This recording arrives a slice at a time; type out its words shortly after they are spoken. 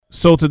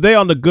So today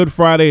on the Good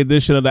Friday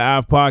edition of the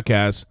AV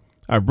Podcast,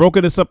 I've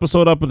broken this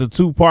episode up into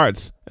two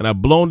parts, and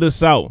I've blown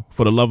this out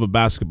for the love of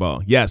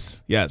basketball.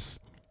 Yes,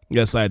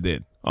 I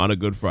did. On a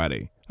Good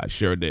Friday. I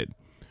sure did.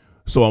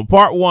 So on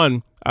part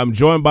one, I'm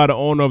joined by the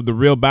owner of the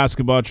Real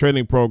Basketball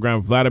Training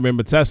Program, Vladimir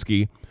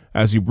Matesky,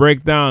 as we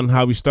break down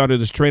how he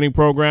started his training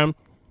program,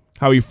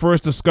 how he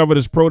first discovered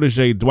his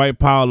protege, Dwight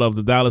Powell of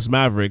the Dallas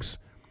Mavericks,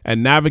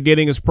 and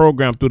navigating his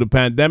program through the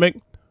pandemic,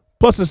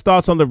 plus his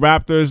thoughts on the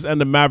Raptors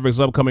and the Mavericks'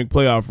 upcoming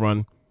playoff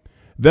run.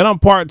 Then on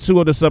part two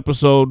of this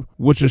episode,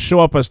 which will show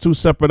up as two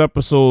separate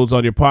episodes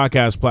on your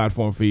podcast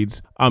platform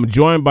feeds, I'm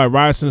joined by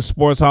Ryerson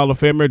Sports Hall of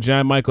Famer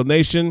Jan Michael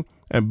Nation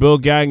and Bill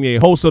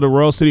Gagnier, host of the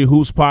Royal City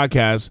Hoops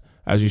podcast,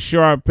 as we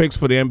share our picks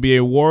for the NBA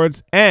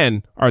awards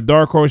and our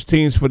dark horse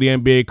teams for the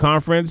NBA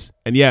conference.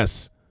 And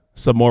yes,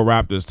 some more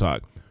Raptors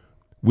talk.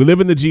 We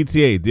live in the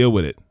GTA. Deal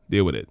with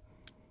it.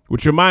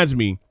 Which reminds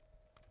me,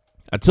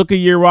 I took a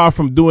year off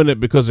from doing it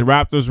because the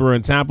Raptors were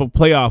in Tampa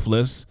playoff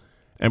lists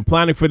and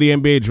planning for the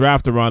NBA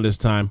draft around this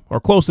time, or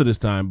close to this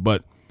time.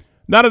 But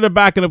now that they're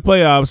back in the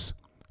playoffs,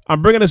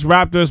 I'm bringing this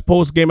Raptors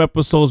post-game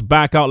episodes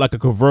back out like a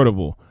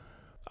convertible.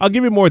 I'll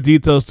give you more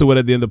details to it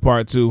at the end of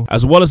part two,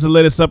 as well as the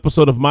latest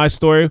episode of my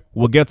story.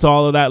 We'll get to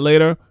all of that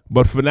later.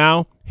 But for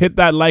now, hit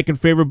that like and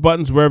favorite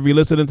buttons wherever you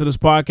listen to this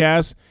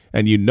podcast.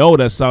 And you know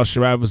that South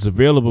Sharav is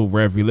available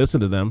wherever you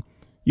listen to them.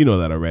 You know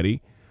that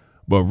already.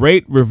 But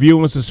rate, review,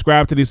 and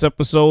subscribe to these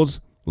episodes.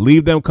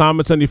 Leave them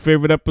comments on your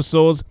favorite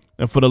episodes.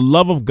 And for the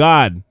love of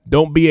God,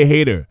 don't be a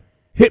hater.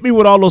 Hit me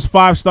with all those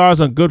 5 stars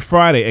on Good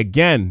Friday.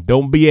 Again,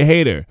 don't be a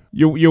hater.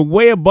 You're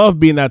way above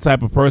being that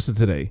type of person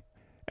today.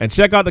 And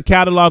check out the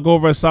catalog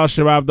over at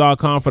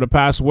SouthSharav.com for the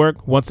past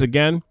work. Once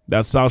again,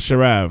 that's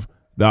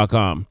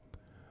SouthSharav.com.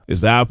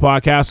 It's the AV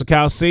Podcast with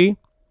Cal C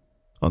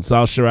on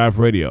South Sharav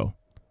Radio.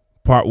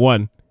 Part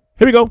 1.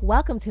 Here we go.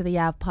 Welcome to the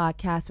AV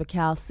Podcast with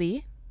Cal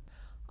C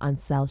on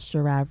South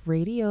Sharav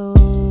Radio.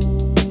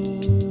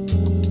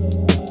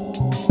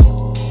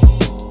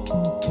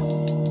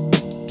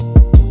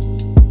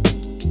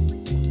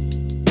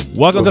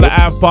 Welcome to the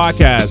AV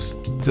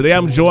Podcast. Today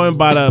I'm joined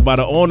by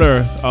the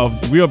owner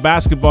of Real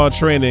Basketball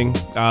Training,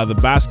 the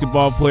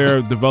basketball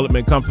player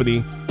development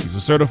company. He's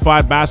a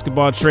certified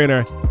basketball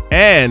trainer,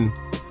 and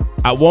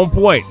at one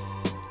point,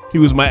 he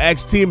was my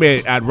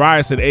ex-teammate at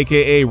Ryerson,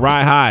 a.k.a.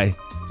 Rye High.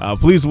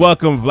 Please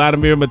welcome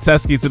Vladimir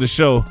Matesky to the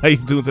show. How you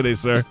doing today,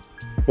 sir?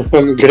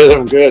 I'm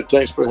good.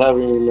 Thanks for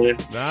having me, man.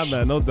 Nah,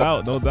 man, no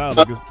doubt.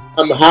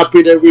 I'm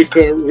happy that we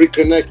can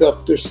reconnect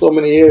after so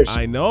many years.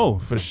 I know,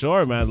 for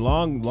sure, man.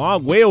 Long,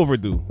 way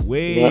overdue.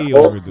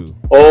 Overdue.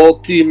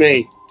 Old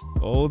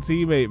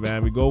teammate,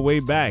 man. We go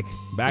way back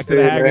to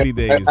the Haggerty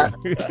days.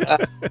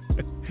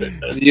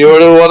 You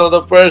were one of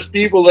the first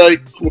people that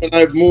when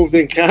I moved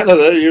in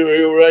Canada, you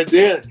were right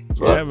there.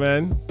 Yeah,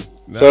 man.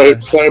 Sorry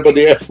about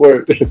the F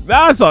word.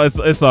 No,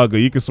 it's all good.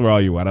 You can swear all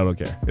you want. I don't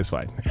care. It's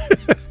fine.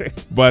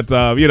 But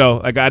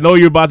like I know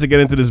you're about to get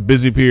into this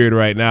busy period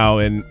right now,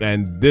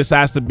 and this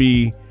has to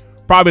be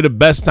probably the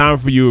best time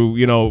for you,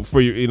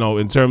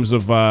 in terms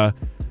of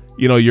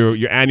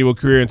your annual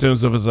career, in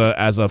terms of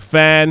as a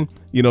fan.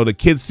 The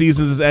kids'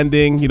 season is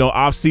ending.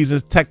 Off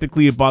season's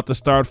technically about to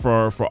start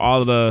for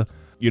all of the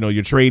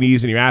your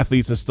trainees and your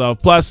athletes and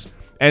stuff. Plus,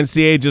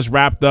 NCAA just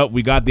wrapped up.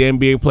 We got the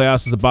NBA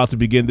playoffs is about to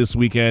begin this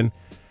weekend.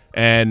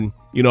 And,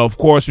 of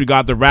course, we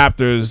got the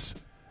Raptors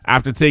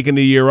after taking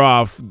the year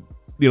off.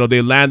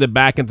 They landed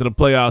back into the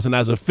playoffs, and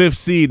as a 5th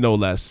seed, no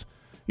less.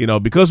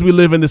 Because we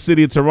live in the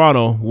city of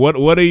Toronto,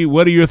 what are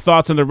your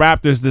thoughts on the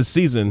Raptors this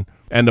season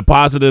and the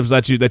positives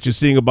that you're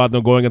seeing about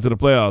them going into the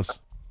playoffs?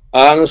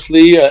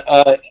 Honestly,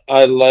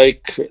 I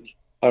like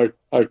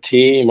our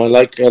team. I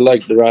like the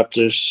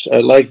Raptors. I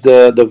like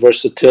the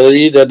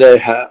versatility that they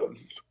have.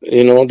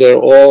 They're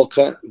all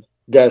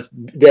they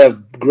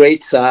have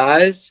great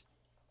size.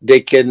 They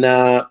can,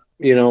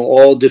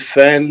 all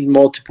defend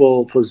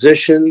multiple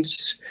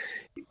positions.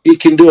 He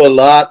can do a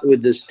lot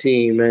with this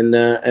team, and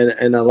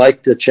I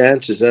like the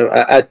chances.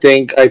 I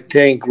think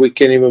we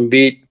can even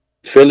beat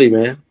Philly,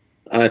 man.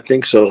 I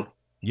think so.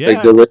 Yeah.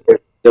 Like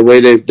the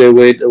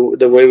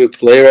way we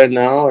play right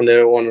now, and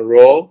they're on a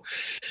roll.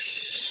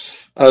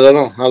 I don't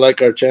know. I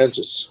like our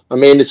chances. I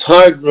mean, it's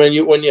hard when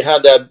you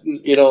have that,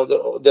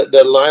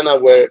 the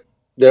lineup where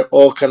they're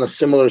all kind of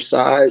similar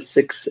size,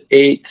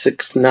 6'8",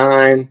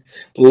 6'9",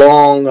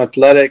 long,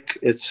 athletic.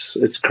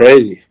 It's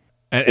crazy.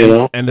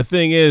 And the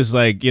thing is,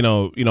 like,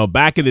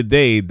 back in the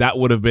day, that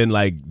would have been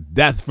like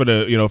death for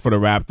the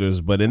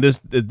Raptors. But in this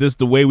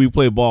the way we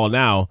play ball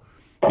now,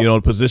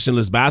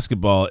 positionless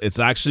basketball, it's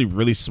actually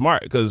really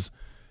smart because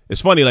it's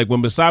funny. Like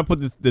when Masai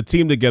put the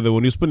team together,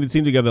 when he was putting the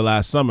team together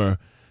last summer,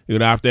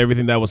 after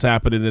everything that was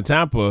happening in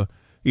Tampa.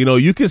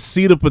 You could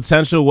see the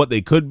potential what they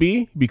could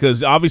be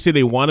because obviously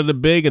they wanted a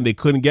big and they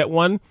couldn't get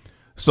one.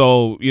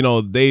 So,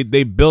 they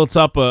built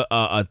up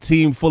a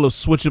team full of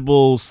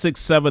switchable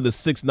 6'7" to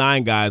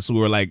 6'9" guys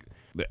who are like,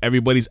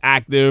 everybody's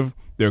active.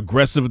 They're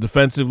aggressive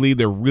defensively.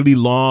 They're really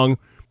long.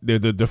 They're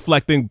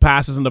deflecting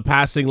passes in the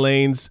passing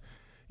lanes.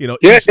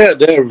 Yeah,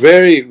 they're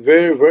very,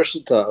 very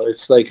versatile.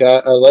 It's like I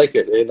like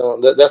it.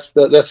 That's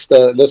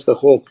the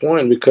whole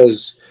point,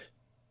 because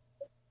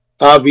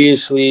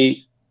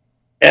obviously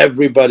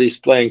everybody's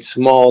playing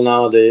small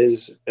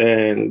nowadays,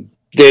 and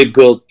they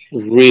built a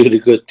really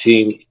good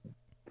team,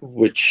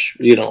 which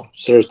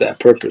serves that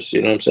purpose.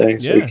 You know what I'm saying?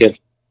 So Yeah.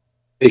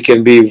 it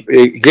can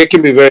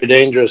be very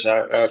dangerous,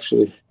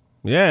 actually.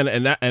 Yeah,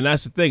 and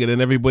that's the thing. And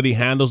then everybody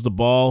handles the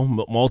ball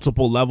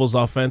multiple levels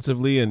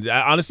offensively. And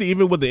honestly,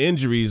 even with the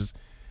injuries,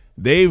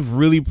 they've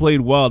really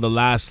played well the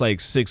last like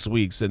 6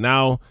 weeks. And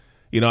now,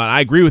 and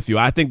I agree with you.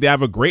 I think they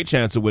have a great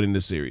chance of winning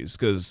the series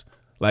because,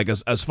 like,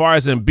 as far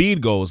as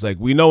Embiid goes, like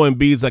we know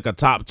Embiid's like a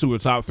top 2 or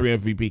top 3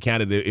 MVP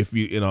candidate. If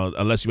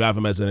unless you have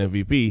him as an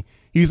MVP,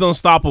 he's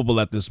unstoppable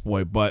at this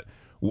point. But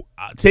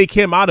take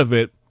him out of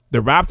it, the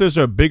Raptors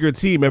are a bigger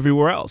team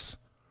everywhere else.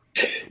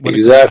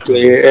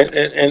 Exactly,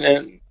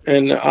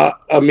 and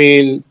I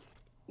mean,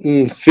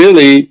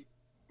 Philly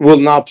will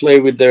not play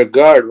with their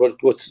guard.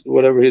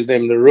 Whatever his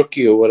name, the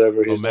rookie or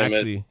whatever his name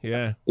is.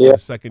 Yeah,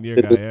 second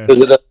year guy. Yeah, because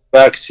of the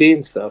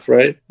vaccine stuff,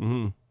 right?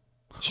 Mm-hmm.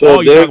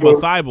 So you're talking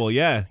about Thibault,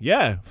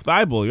 yeah,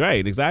 Thibault,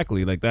 right?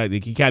 Exactly, like that.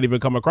 He can't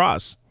even come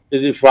across.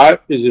 Is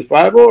it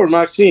Thibault or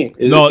Maxine?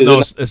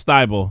 It's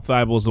Thibault.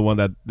 Thibault's the one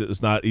that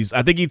is not.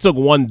 I think he took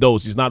 1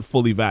 dose. He's not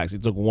fully vaxxed. He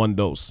took 1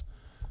 dose.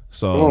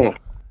 So,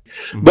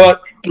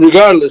 But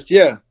regardless,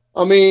 yeah.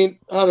 I mean,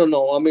 I don't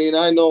know. I mean,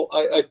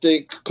 I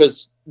think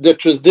because the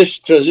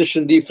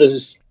transition defense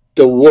is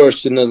the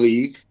worst in the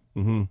league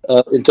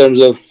in terms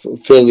of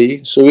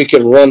Philly, so we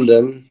can run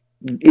them.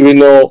 We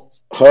know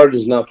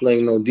Harden's not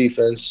playing no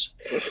defense,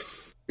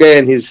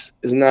 and he's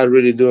not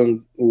really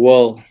doing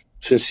well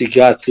since he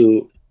got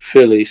to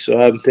Philly. So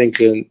I'm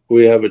thinking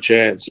we have a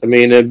chance. I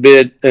mean,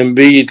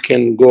 Embiid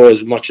can go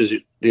as much as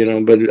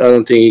but I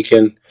don't think he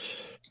can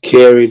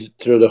carry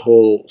through the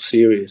whole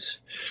series.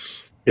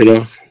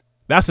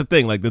 That's the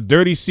thing. Like the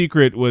dirty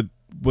secret with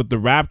the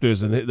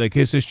Raptors and like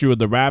his history with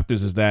the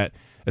Raptors is that,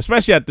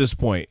 especially at this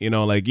point,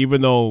 like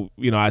even though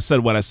I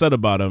said what I said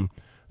about him,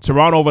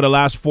 Toronto over the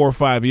last 4 or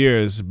 5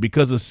 years,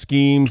 because of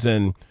schemes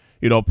and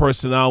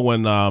personnel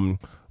when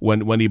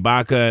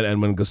Ibaka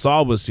and when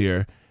Gasol was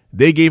here,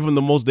 they gave him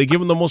the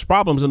most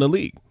problems in the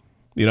league.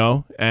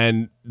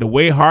 And the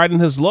way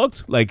Harden has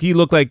looked, like he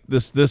looked like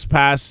this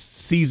past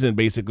season,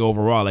 basically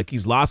overall, like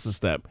he's lost a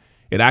step.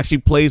 It actually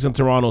plays in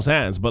Toronto's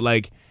hands, but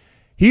like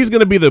he's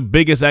going to be the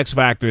biggest X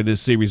factor in this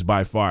series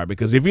by far,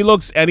 because if he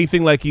looks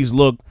anything like he's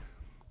looked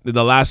in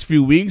the last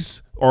few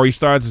weeks, or he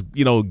starts,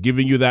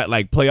 giving you that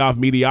like playoff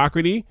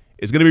mediocrity,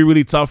 it's going to be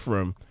really tough for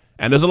him.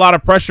 And there's a lot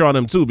of pressure on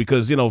him too,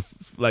 because,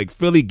 like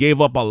Philly gave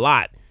up a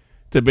lot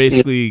to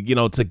basically,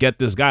 to get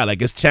this guy.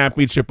 Like it's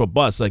championship or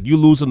bust. Like you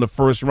lose in the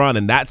first round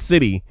in that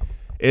city,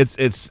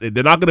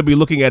 they're not going to be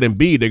looking at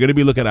Embiid. They're going to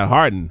be looking at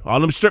Harden. All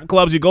them strip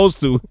clubs he goes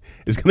to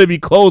is going to be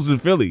closed in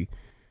Philly.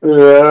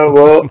 Yeah,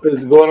 well,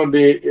 it's going to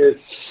be.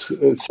 It's.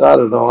 I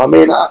don't know. I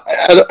mean,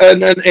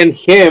 and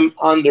him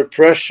under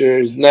pressure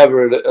is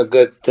never a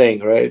good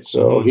thing, right?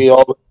 So he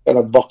always kind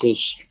of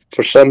buckles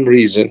for some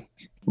reason.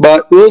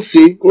 But we'll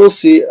see. We'll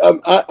see.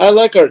 I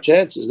like our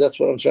chances. That's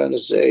what I'm trying to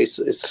say.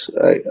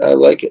 I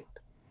like it.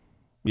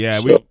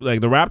 Yeah, we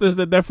like the Raptors.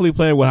 They're definitely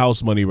playing with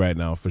house money right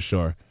now, for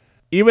sure.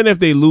 Even if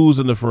they lose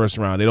in the first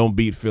round, they don't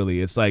beat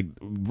Philly. It's like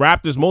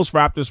most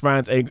Raptors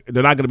fans,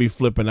 they're not going to be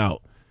flipping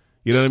out.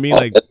 You know what I mean?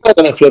 Like, it's not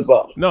gonna flip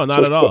out. No,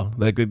 not at all.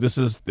 Like this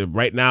is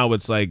right now.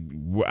 It's like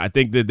I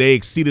think that they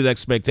exceeded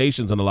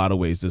expectations in a lot of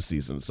ways this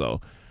season.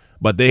 So,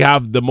 but they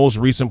have the most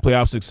recent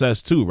playoff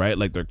success too, right?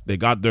 Like they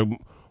got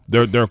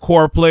their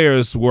core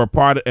players who are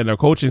part of, and their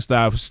coaching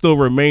staff still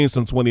remains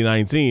from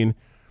 2019,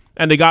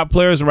 and they got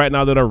players right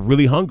now that are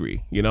really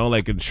hungry.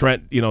 Like in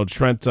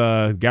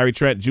Gary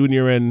Trent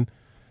Jr.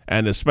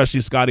 and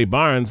especially Scotty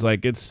Barnes.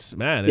 Like it's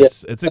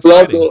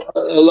exciting.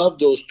 I love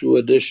those 2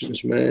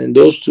 additions, man.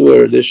 Those 2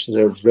 additions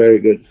are very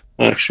good,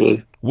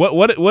 actually.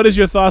 What is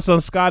your thoughts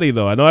on Scotty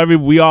though? I know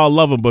we all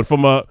love him, but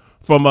from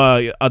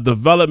a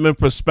development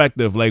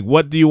perspective, like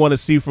what do you want to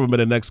see from him in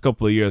the next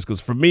couple of years? Because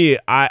for me,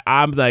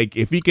 I'm like,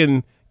 if he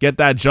can get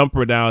that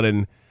jumper down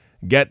and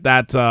get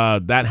that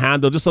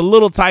handle just a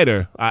little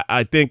tighter,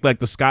 I think like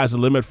the sky's the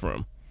limit for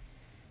him.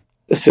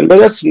 Listen, but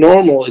that's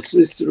normal.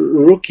 It's a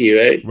rookie,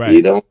 right? Right.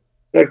 You don't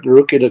expect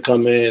rookie to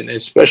come in,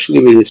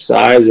 especially with his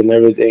size and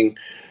everything,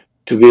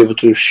 to be able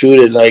to shoot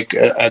it like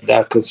at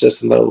that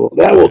consistent level.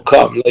 That will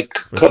come like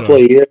a couple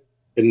of years,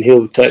 and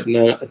he'll tighten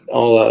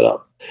all that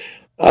up.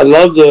 I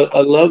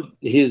love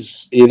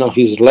his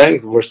his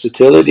length,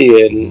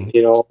 versatility, and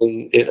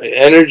and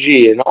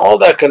energy and all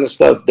that kind of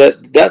stuff.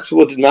 That's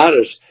what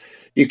matters.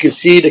 You can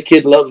see the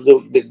kid loves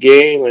the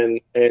game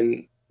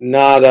and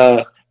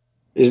not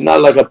is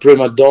not like a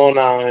prima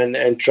donna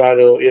and try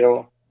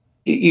to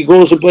he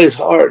goes and plays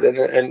hard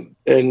and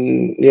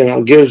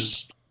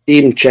gives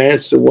team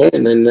chance to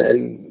win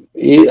and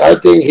I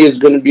think he's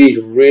going to be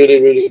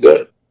really, really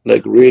good,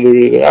 like really,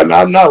 really good.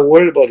 I'm not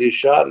worried about his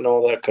shot and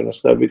all that kind of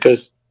stuff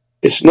because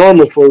it's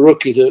normal for a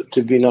rookie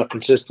to be not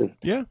consistent.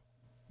 Yeah,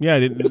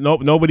 Yeah,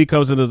 nobody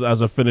comes in as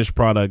a finished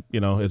product.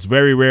 It's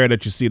very rare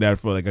that you see that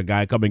for like a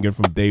guy coming in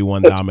from day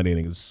one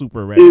dominating. It's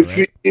super rare.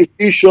 Right? If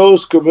he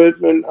shows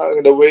commitment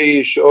the way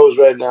he shows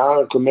right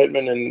now,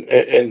 commitment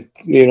and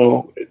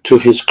to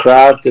his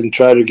craft and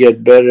try to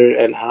get better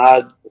and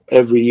add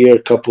every year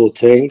a couple of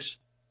things,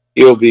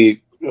 he'll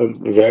be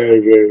very,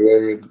 very,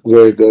 very,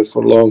 very good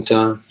for a long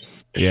time.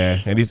 Yeah,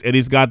 and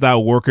he's got that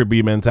worker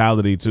bee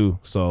mentality too.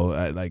 So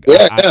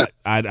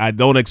I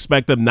don't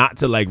expect him not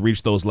to like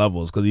reach those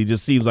levels because he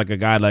just seems like a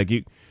guy like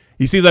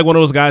he seems like one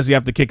of those guys you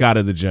have to kick out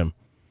of the gym.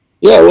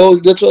 Yeah, well,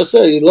 that's what I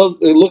said. It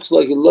looks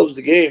like he loves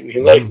the game.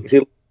 He likes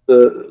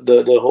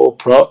the whole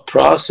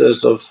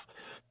process of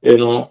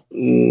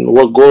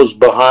what goes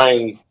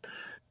behind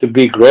to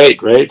be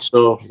great, right?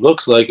 So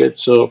looks like it.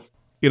 So.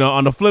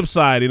 On the flip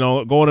side,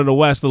 going in the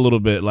West a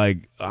little bit,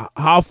 like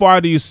how far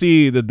do you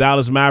see the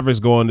Dallas Mavericks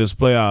going this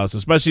playoffs,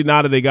 especially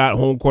now that they got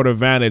home court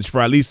advantage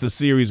for at least the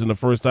series in the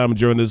first time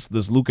during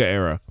this Luka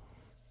era?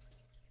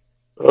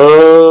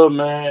 Oh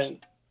man,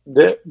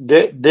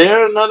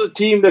 they're another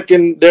team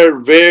they're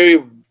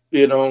very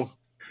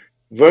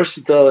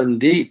versatile and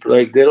deep.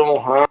 Like they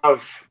don't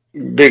have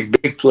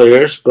big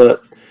players,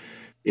 but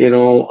their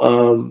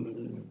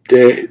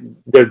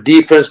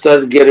defense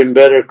started getting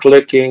better,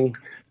 clicking.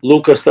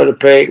 Luka started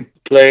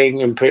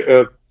playing and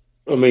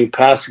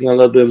passing a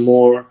little bit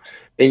more,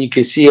 and you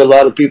can see a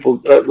lot of people,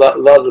 a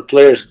lot of the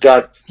players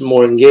got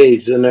more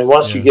engaged. And then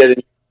once you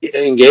get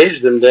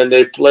engaged, and then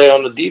they play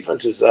on the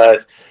defensive side.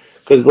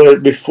 Because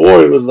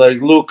before it was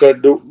like Luka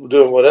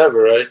doing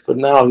whatever, right? But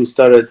now he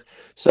started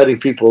setting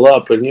people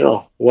up, and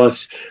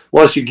once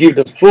you give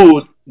them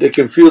food, they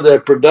can feel they're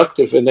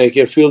productive, and they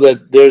can feel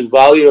that there's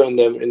value in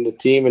them in the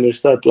team, and they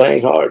start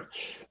playing hard.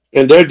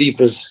 And their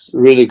defense is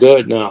really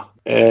good now.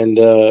 And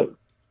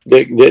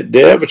they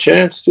have a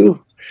chance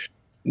too.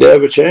 They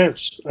have a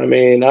chance. I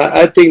mean,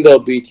 I think they'll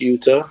beat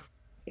Utah,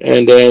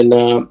 and then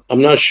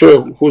I'm not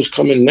sure who's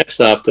coming next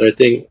after. I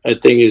think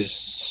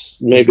is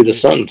maybe the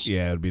Suns.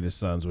 Yeah, it'd be the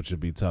Suns, which would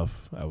be tough.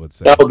 I would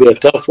say that would be a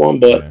tough one,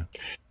 but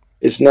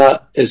it's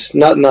not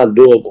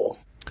doable.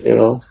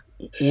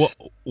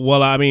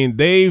 Well, I mean,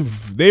 they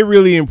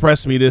really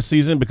impressed me this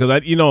season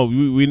because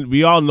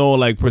we all know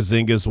like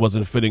Porzingis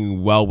wasn't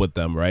fitting well with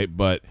them, right?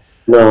 But.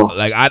 No.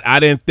 Like I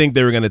didn't think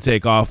they were going to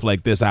take off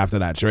like this after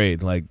that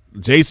trade. Like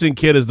Jason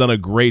Kidd has done a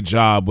great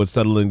job with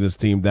settling this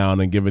team down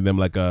and giving them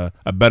like a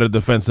better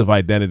defensive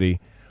identity.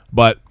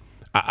 But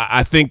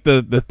I think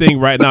the thing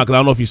right now, because I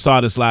don't know if you saw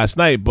this last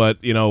night, but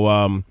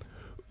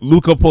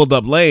Luka pulled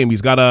up lame.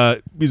 He's got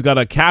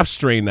a calf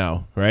strain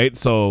now, right?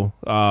 So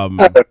I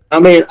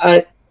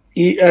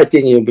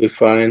think he'll be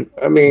fine.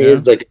 I mean,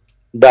 he's like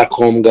a back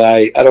home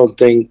guy. I don't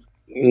think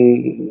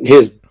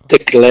his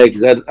thick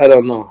legs. I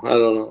don't know.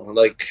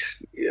 Like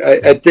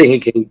I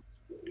think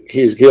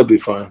he'll be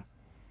fine.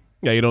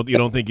 Yeah, you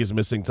don't think he's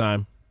missing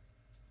time?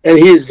 And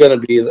he's gonna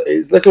be.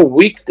 It's like a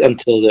week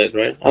until then,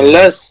 right?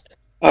 Unless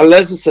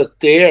it's a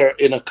tear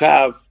in a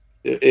calf.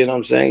 You know what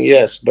I'm saying?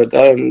 Yes, but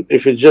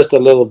if it's just a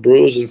little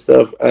bruise and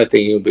stuff, I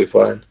think he'll be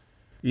fine.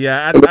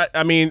 Yeah,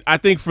 I mean, I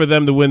think for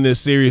them to win this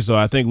series, though,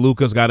 I think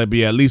Luka's got to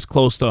be at least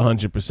close to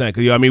 100%.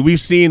 Because I mean,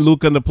 we've seen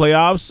Luka in the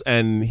playoffs,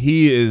 and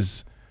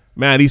he's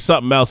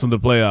something else in the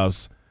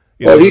playoffs.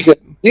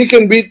 He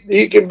can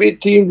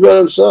beat teams by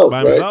himself.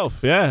 Himself,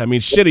 yeah. I mean,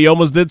 shit, he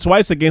almost did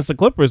twice against the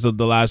Clippers of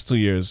the last 2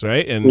 years,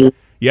 right? And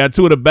you had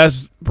two of the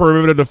best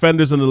perimeter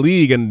defenders in the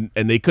league, and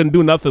they couldn't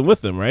do nothing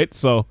with him, right?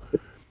 So,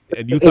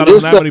 and Utah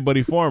doesn't have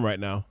anybody for him right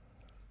now.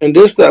 And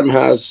this time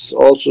has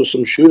also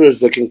some shooters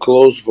that can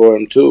close for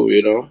him too.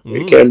 He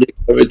can't do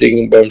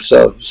everything by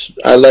himself.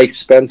 I like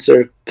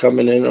Spencer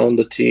coming in on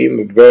the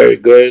team, very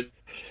good.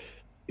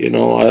 I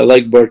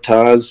like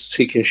Bertans.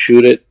 He can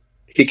shoot it.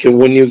 He can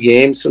win you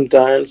games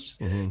sometimes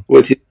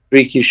with his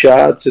freaky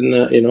shots, and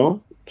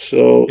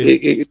so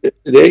they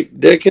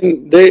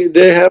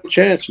have a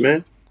chance,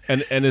 man.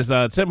 And is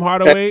Tim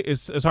Hardaway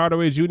is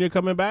Hardaway Jr.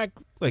 coming back?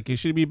 Like he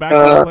should be back in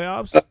the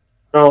playoffs?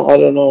 No, I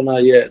don't know,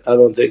 not yet. I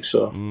don't think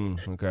so.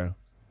 Okay.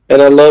 And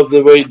I love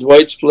the way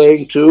Dwight's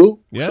playing too.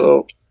 Yeah.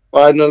 So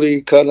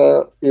finally, kind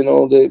of,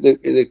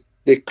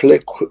 they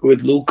click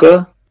with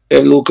Luka,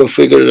 and Luka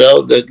figured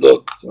out that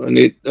look, I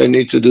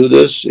need to do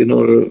this in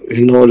order,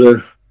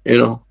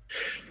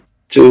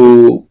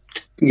 to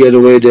get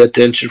away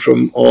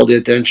all the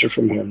attention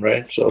from him,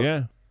 right? So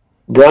yeah.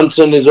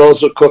 Brunson is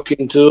also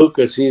cooking too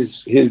because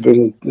he's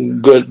been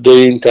good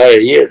the entire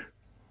year.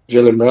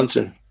 Jalen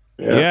Brunson.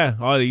 Yeah.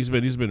 Oh, he's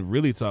been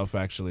really tough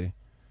actually.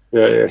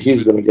 Yeah.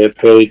 He's gonna get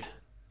paid.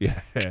 Yeah.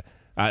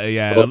 I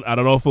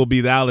don't know if it'll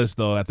be Dallas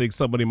though. I think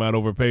somebody might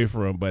overpay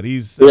for him, but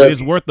he's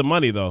worth the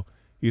money though.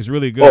 He's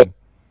really good.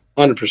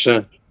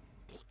 100%.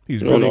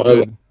 He's really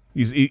good.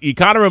 He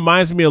kind of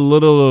reminds me a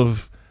little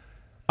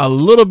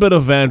bit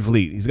of Van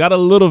Vliet. He's got a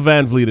little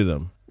Van Vliet in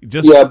him.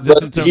 Just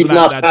in terms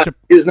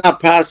he's not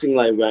passing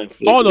like Van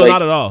Vliet. Oh no,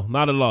 not at all.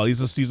 Not at all.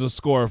 He's a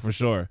scorer for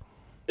sure.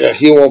 Yeah,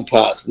 he won't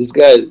pass. This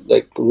guy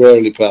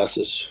rarely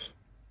passes.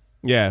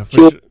 Yeah,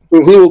 he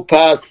will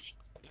pass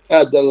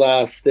at the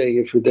last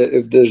thing.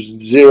 If there's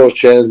zero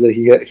chance that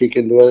he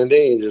can do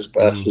anything, he just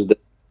passes them.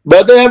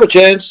 But they have a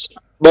chance.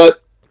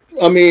 But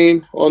I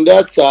mean, on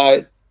that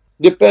side,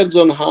 depends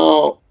on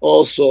how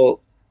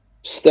also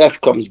Steph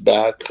comes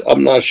back.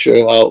 I'm not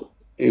sure how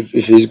if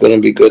he's going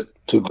to be good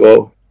to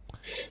go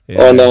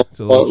on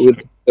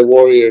with the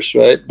Warriors,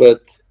 right?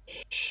 But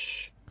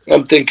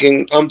I'm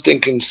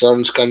thinking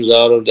Suns comes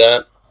out of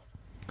that.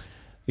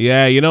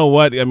 Yeah, you know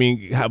what? I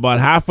mean, about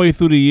halfway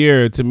through the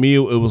year, to me,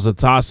 it was a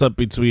toss-up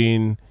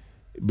between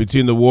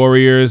the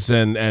Warriors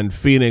and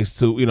Phoenix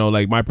to,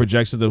 like my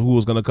projections of who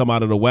was going to come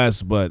out of the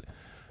West. But,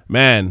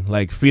 man,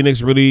 like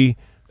Phoenix really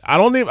 –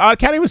 I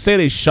can't even say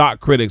they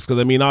shocked critics because,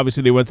 I mean,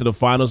 obviously they went to the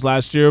finals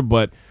last year.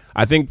 But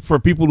I think for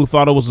people who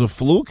thought it was a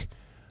fluke,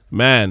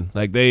 man,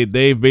 like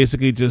they've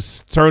basically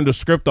just turned the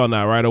script on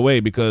that right away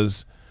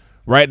because –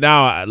 right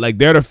now, like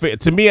they're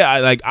to me,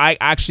 I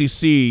actually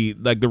see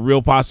like the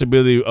real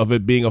possibility of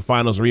it being a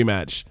finals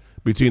rematch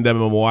between them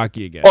and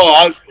Milwaukee again.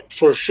 Oh,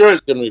 for sure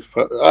it's gonna be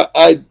fun.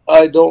 I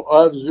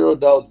have zero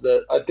doubts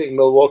that I think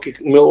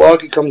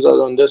Milwaukee comes out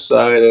on this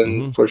side,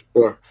 and for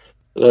sure,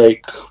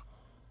 like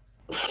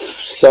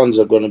Suns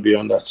are gonna be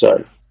on that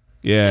side.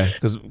 Yeah,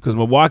 because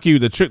Milwaukee,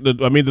 the thing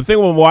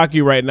with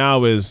Milwaukee right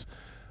now is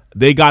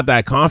they got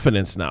that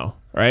confidence now,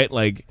 right?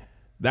 Like.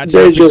 That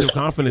championship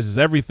confidence is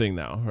everything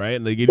now, right?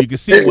 And you can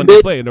see it when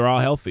they play, and they're all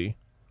healthy.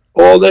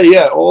 All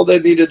they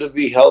needed to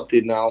be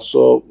healthy now,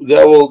 so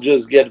that will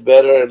just get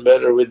better and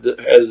better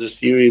as the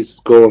series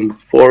going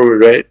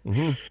forward, right?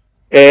 Mm-hmm.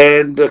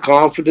 And the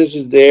confidence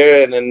is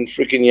there, and then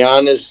freaking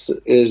Giannis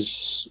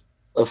is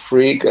a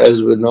freak,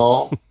 as we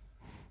know,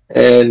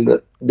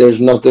 and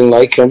there's nothing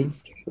like him,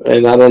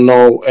 and I don't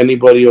know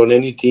anybody on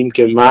any team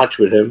can match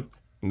with him.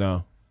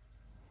 No.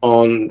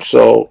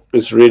 So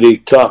it's really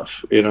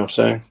tough, you know what I'm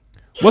saying?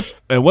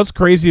 What's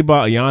crazy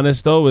about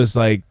Giannis though is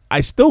like I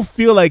still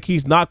feel like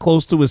he's not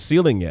close to his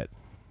ceiling yet.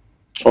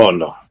 Oh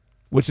no,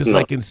 which is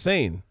like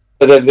insane.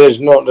 There's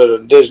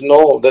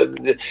no.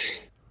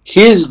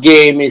 His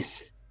game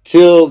is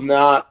still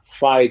not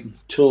fine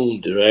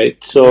tuned,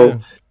 right? So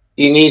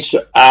he needs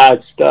to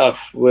add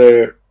stuff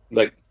where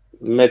like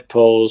mid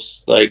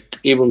post, like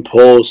even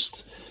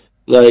post,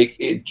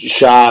 like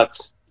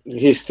shots.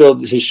 His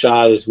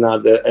shot is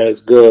not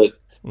as good.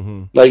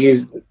 Mm-hmm. Like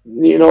he's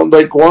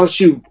like once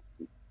you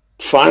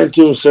fine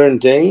tune certain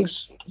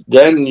things,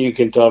 then you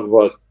can talk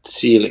about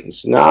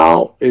ceilings.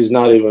 Now he's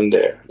not even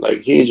there.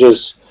 Like he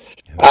just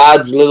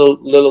adds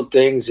little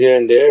things here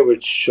and there,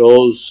 which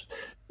shows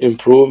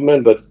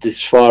improvement, but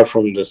it's far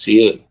from the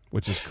ceiling.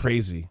 Which is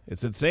crazy.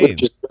 It's insane.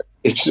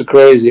 It's just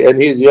crazy,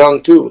 and he's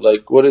young too.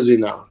 Like what is he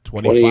now?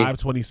 25,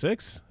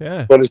 26?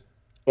 Yeah.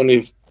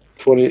 20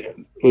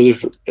 was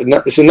it?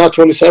 Is it not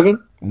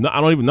 27? No, I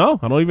don't even know.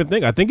 I don't even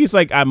think. I think he's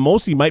like at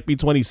most he might be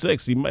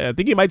 26. I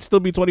think he might still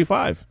be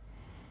 25.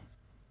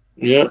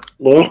 Yeah,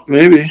 well,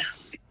 maybe.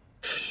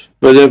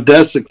 But if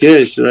that's the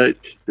case, right,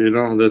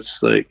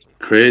 that's like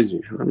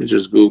crazy. Let me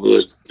just Google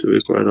it, to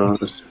be quite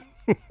honest.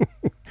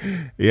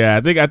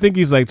 Yeah, I think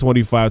he's like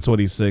 25,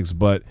 26.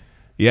 But,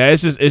 yeah,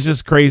 it's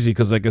just crazy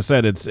because, like I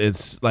said,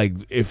 it's like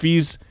if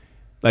he's –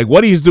 like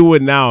what he's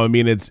doing now, I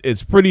mean,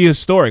 it's pretty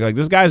historic. Like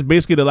this guy's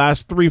basically the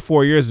last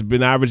 3-4 years has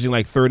been averaging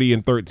like 30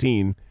 and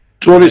 13.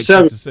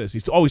 27.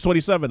 He's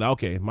 27.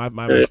 Okay, my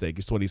mistake.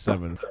 He's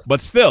 27.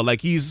 But still,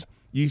 like he's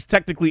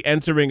technically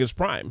entering his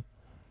prime.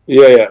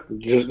 Yeah.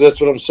 That's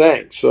what I'm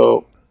saying.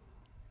 So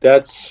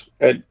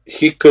and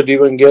he could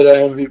even get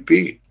an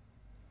MVP.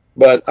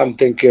 But I'm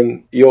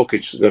thinking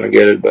Jokic is going to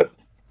get it. But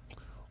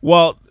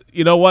well,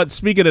 you know what?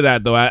 Speaking of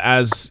that, though,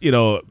 as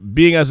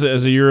being as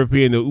a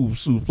European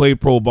who played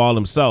pro ball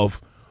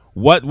himself,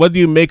 what do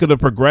you make of the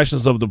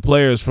progressions of the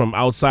players from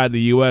outside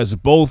the U.S.,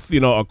 both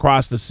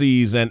across the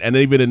seas and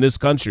even in this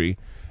country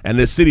and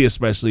this city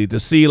especially, to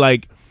see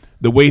like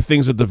the way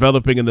things are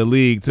developing in the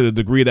league to the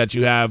degree that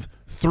you have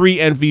 3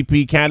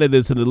 MVP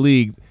candidates in the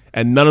league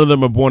and none of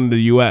them are born in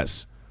the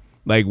U.S.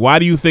 Like, why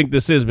do you think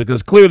this is?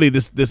 Because clearly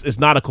this is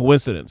not a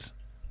coincidence.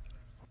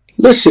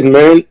 Listen,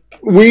 man,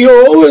 we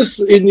always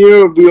in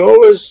Europe,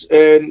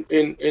 and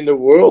in the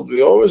world,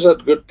 we always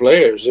had good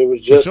players. It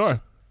was just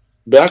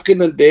back in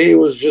the day, it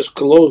was just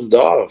closed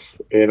off,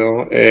 and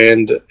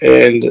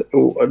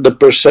the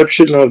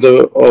perception of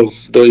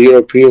the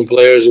European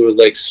players, it was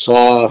like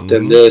soft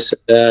and this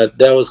and that.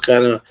 That was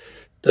kind of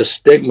the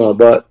stigma,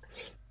 but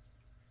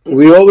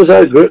we always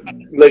had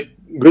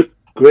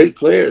great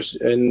players,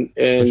 and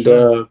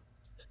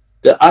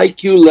the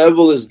IQ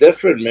level is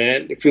different,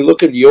 man. If you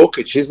look at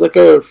Jokic, he's like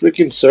a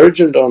freaking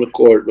surgeon on the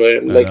court,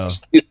 right? Like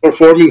he's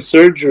performing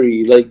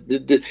surgery. Like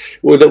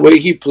the way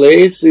he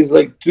plays, he's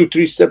like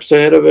 2-3 steps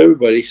ahead of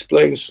everybody. He's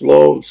playing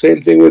slow.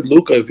 Same thing with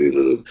Luka.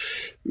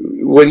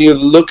 When you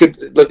look at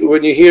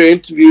when you hear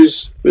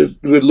interviews with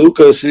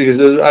Luka, he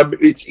says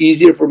it's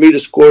easier for me to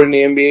score in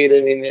the NBA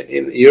than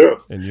in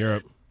Europe. In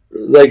Europe,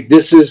 like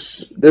this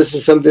is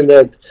something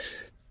that.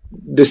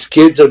 These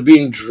kids are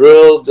being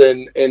drilled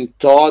and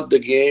taught the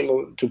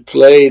game to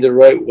play the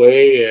right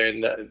way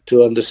and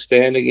to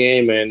understand the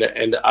game, and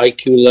the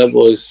IQ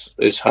level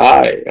is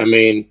high. I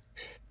mean,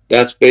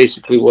 That's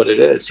basically what it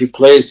is. He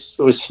plays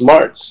with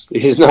smarts.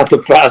 He's not the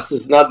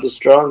fastest, not the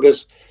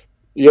strongest,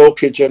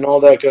 Jokic and all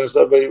that kind of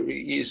stuff, but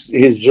he's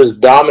just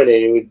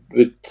dominating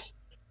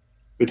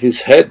with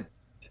his head,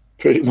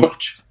 pretty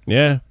much.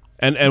 Yeah,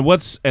 and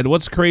what's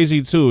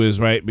crazy too is,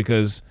 right,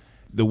 because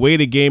the way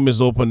the game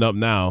is opened up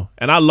now,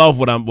 and I love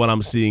what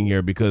I'm seeing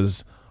here,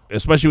 because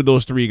especially with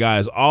those three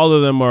guys, all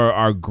of them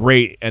are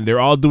great, and they're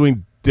all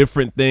doing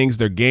different things.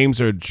 Their games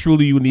are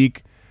truly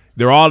unique.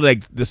 They're all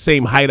like the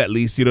same height, at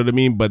least, you know what I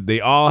mean? But they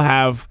all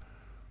have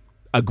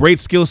a great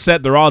skill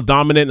set. They're all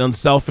dominant and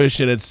unselfish,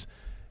 and it's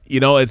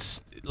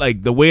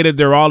like the way that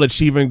they're all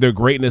achieving their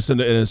greatness in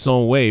its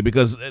own way.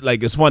 Because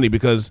like it's funny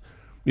because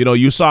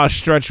you saw a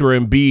stretch where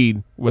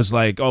Embiid was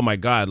like, oh my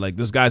God, like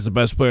this guy's the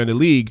best player in the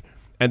league,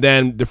 and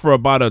then for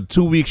about a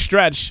 2-week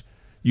stretch,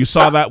 you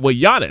saw that with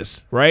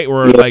Giannis, right?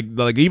 Or like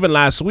even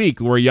last week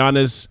where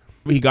Giannis,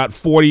 he got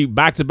 40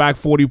 back-to-back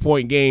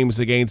 40-point games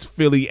against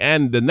Philly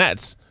and the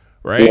Nets.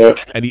 Right, yeah.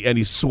 and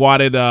he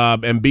swatted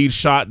Embiid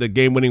shot the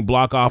game-winning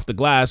block off the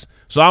glass.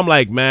 So I'm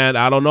like, man,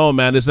 I don't know,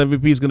 man. This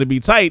MVP is going to be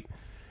tight.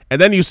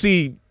 And then you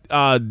see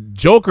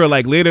Joker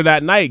like later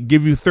that night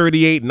give you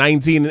 38,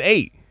 19, and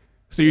 8.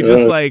 So you're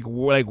just like,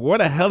 where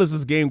the hell is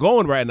this game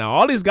going right now?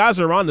 All these guys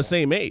are around the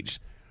same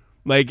age.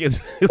 Like it's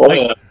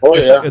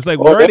it's like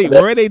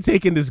where are they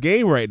taking this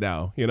game right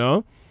now? You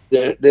know,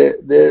 they're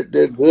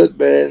good,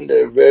 man.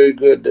 They're very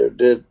good.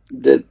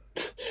 They're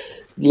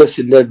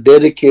listen, they're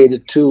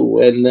dedicated too,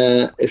 and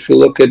if you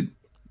look at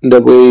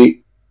the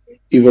way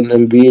even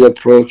Embiid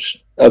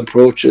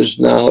approaches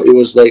now, it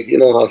was like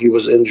how he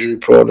was injury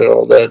prone and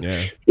all that.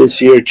 Yeah.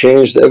 This year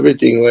changed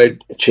everything, right?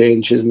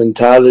 Changed his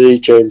mentality,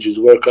 changed his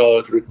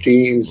workout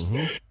routines.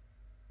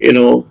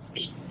 Mm-hmm.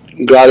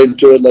 Got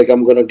into it like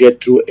I'm gonna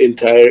get through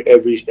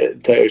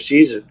entire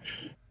season.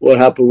 What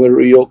happened with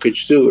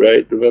Jokic too,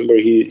 right? Remember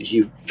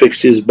he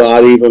fixed his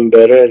body even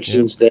better, and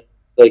since then,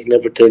 like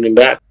never turning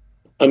back.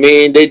 I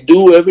mean, they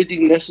do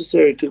everything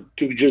necessary to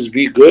just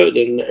be good,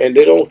 and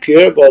they don't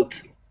care about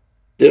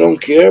the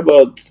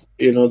hoopla,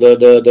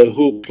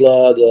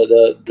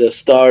 the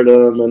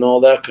stardom, and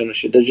all that kind of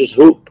shit. They just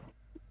hoop.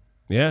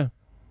 Yeah.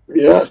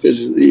 Yeah,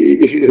 because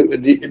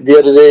the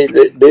other day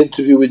the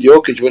interview with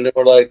Jokic when they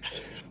were like,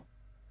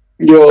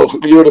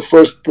 you're the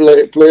first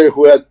player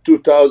who had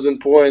 2,000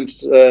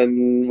 points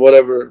and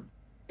whatever.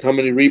 How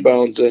many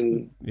rebounds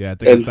and I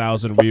think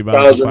 1,000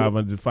 rebounds,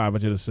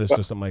 500 assists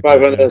or something like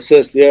 500 that.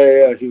 assists,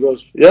 yeah. He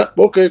goes, yeah,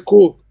 okay,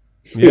 cool.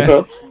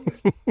 Yeah.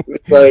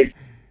 Like,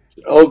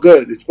 all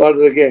good. It's part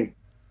of the game.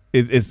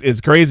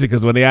 It's crazy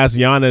because when they asked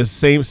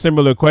Giannis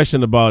similar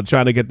question about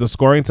trying to get the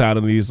scoring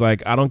title, and he's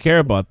like, I don't care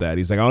about that.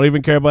 He's like, I don't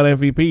even care about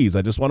MVPs.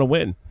 I just want to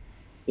win.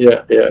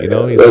 Yeah.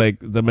 He's like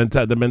the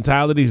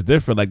mentality is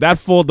different. Like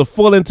the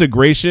full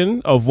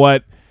integration of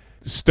what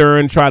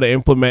Stern tried to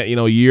implement,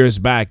 years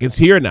back. It's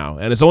here now,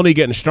 and it's only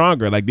getting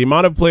stronger. Like the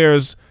amount of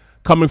players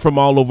coming from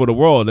all over the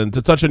world. And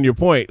to touch on your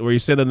point where you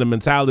said that the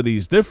mentality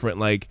is different,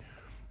 like,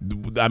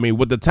 I mean,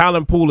 with the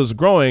talent pool is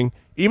growing,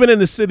 even in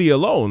the city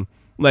alone,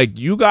 like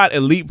you got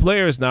elite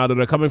players now that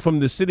are coming from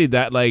the city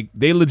that like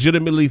they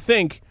legitimately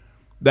think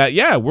that,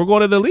 yeah, we're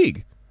going to the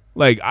league.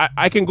 Like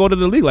I can go to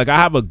the league. Like I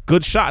have a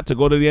good shot to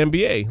go to the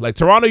NBA. Like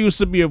Toronto used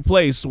to be a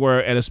place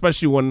where, and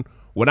especially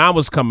when I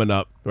was coming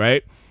up,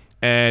 right?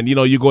 And,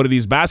 you go to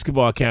these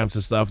basketball camps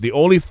and stuff. The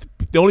only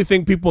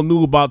thing people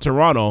knew about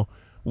Toronto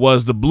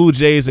was the Blue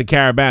Jays and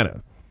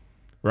Carabana,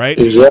 right?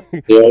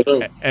 Exactly.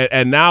 Yeah,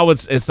 and now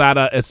it's at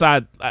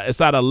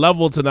a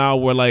level to now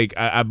where like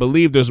I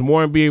believe there's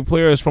more NBA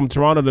players from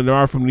Toronto than there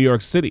are from New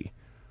York City,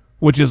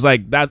 which is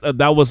like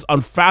that was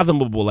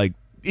unfathomable. Like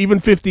even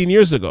 15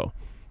 years ago,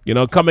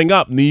 coming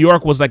up, New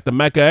York was like the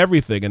mecca of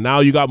everything, and now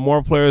you got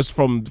more players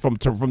from the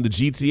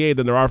GTA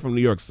than there are from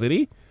New York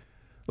City.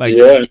 Like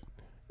yeah.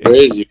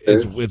 Crazy.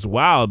 It's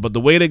wild, but the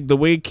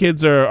way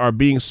kids are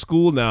being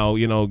schooled now,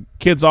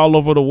 kids all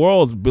over the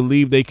world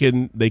believe they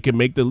can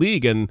make the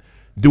league and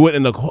do it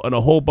in a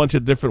whole bunch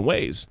of different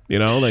ways.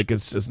 Like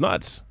it's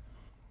nuts.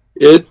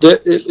 It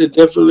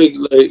definitely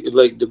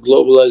like the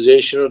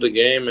globalization of the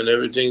game and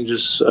everything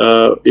just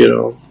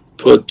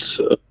put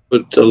a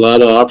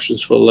lot of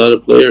options for a lot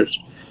of players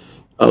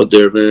out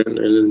there, man,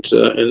 and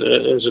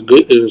it's a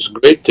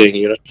great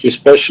thing,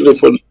 especially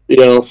for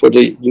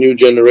the new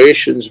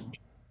generations.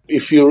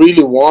 If you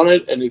really want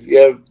it, and if you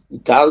have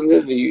talent,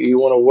 and you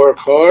want to work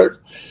hard,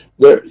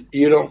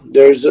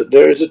 there's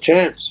a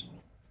chance.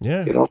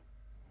 Yeah.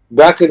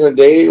 Back in the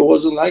day, it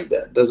wasn't like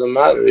that. Doesn't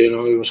matter.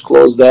 It was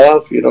closed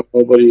off.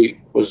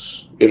 Nobody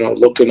was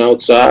looking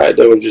outside.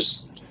 There was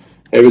just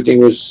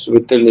everything was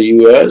within the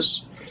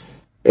U.S.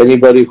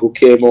 Anybody who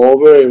came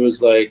over, it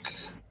was like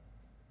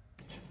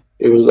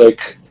I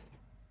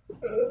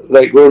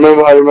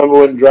remember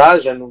when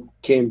Dražan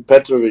came,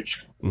 Petrovic.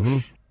 Mm-hmm.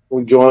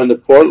 Who joined the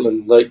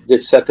Portland, like they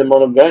set him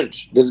on a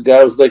bench. This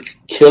guy was like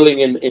killing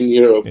in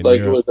Europe. It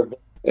was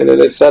and then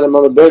they set him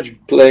on the bench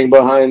playing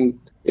behind,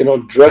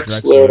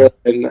 Drexler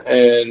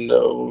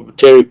and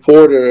Terry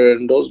Porter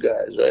and those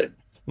guys, right?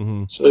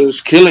 Mm-hmm. So it was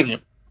killing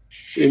him.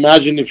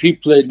 Imagine if he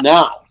played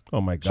now.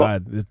 Oh my So,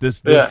 God,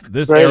 this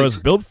right. era is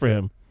built for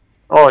him.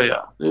 Oh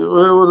yeah, it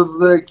would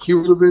have he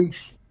would have been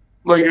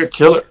like a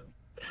killer.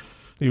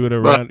 He would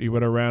have But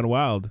ran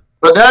wild.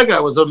 but that guy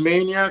was a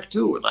maniac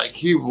too. Like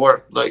he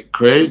worked like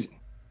crazy,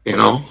 you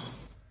know.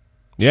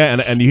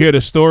 Yeah, and you hear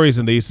the stories,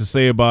 and they used to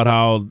say about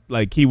how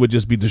like he would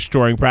just be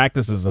destroying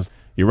practices.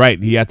 You're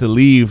right. He had to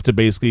leave to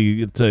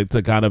basically to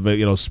kind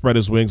of spread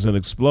his wings and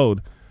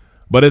explode.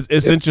 But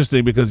it's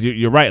interesting because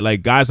you're right.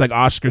 Like guys like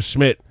Oscar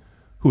Schmidt,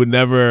 who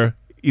never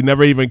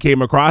even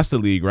came across the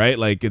league, right?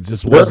 Like it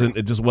just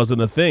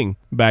wasn't a thing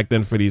back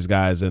then for these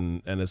guys,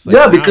 and it's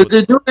like because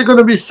they knew they're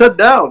gonna be set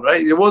down,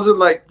 right? It wasn't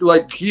like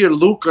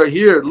Luca,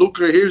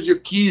 here's your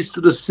keys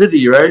to the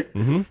city, right?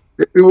 Mm-hmm.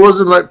 It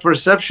wasn't like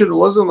perception. It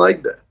wasn't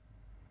like that.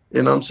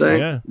 You know what I'm saying?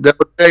 Yeah. They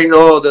were saying,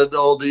 that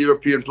all the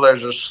European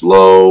players are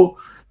slow,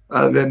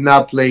 they're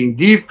not playing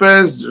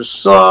defense, they're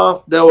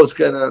soft. That was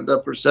kind of the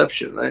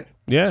perception, right?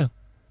 Yeah.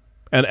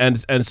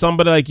 And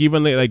somebody like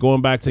even like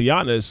going back to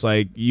Giannis,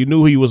 like you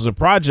knew he was a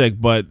project,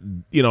 but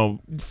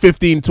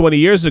 15, 20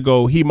 years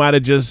ago, he might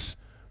have just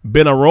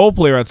been a role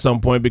player at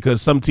some point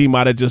because some team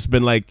might have just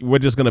been like, we're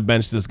just gonna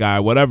bench this guy,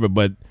 whatever.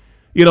 But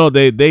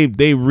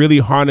they really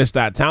harnessed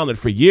that talent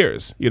for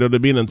years. You know what I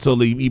mean? Until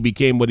he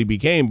became what he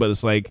became. But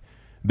it's like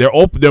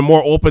they're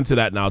more open to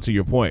that now. To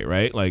your point,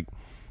 right? Like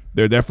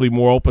they're definitely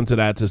more open to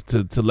that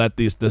to let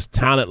this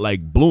talent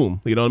like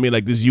bloom. You know what I mean?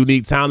 Like these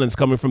unique talents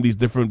coming from these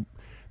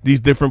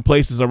different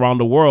places around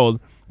the world,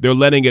 they're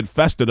letting it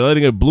fester. They're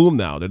letting it bloom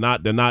now. They're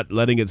not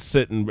letting it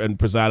sit and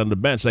preside on the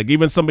bench. Like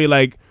even somebody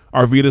like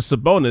Arvydas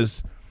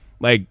Sabonis,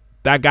 like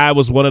that guy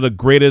was one of the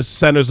greatest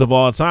centers of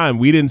all time.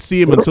 We didn't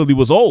see him until he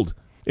was old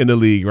in the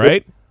league,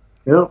 right?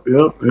 Yeah.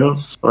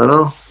 I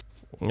know.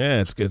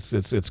 Yeah,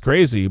 it's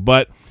crazy.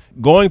 But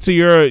going to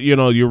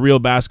your real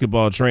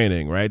basketball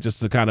training, right?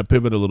 Just to kind of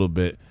pivot a little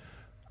bit,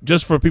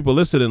 just for people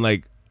listening,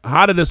 like,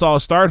 how did this all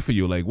start for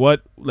you?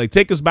 Like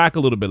take us back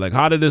a little bit. Like,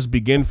 how did this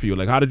begin for you?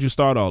 Like, how did you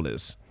start all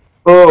this?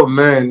 Oh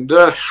man,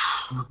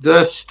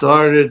 that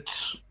started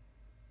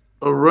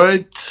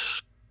right.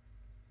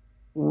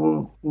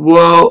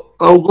 Well,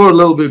 I'll go a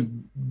little bit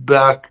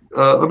back.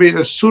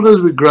 As soon as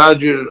I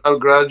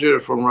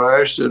graduated from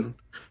Ryerson.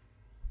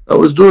 I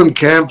was doing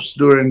camps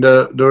during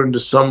the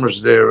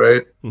summers there,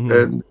 right? Mm-hmm.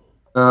 And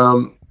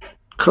a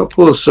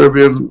couple of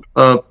Serbian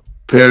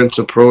parents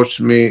approached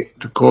me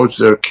to coach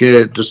their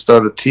kid to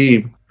start a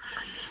team.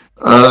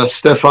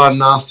 Stefan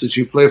Nastic,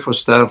 he played for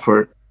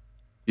Stanford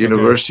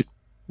University.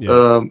 Okay.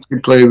 Yeah. He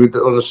played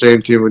on the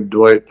same team with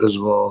Dwight as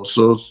well.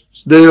 So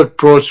they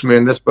approached me,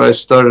 and that's why I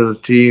started a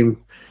team.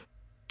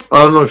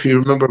 I don't know if you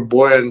remember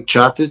Bojan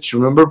Čatić.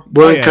 Remember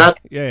Bojan Čatić?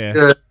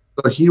 Yeah.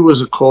 So he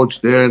was a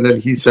coach there, and then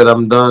he said,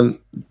 "I'm done.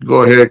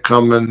 Go ahead,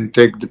 come and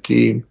take the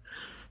team."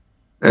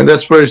 And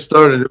that's where it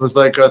started. It was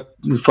like a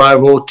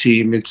 5-0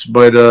 team. It's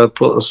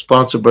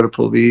sponsored by the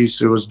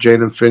police. It was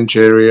Jane and Finch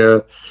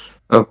area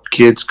of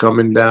kids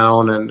coming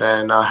down,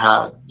 and I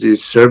had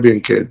these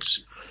Serbian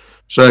kids.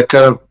 So I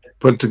kind of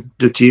put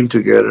the team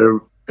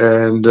together,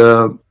 and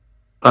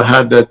I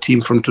had that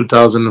team from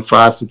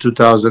 2005 to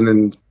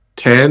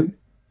 2010,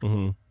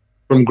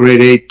 from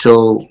grade 8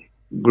 till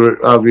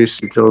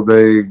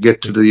they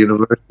get to the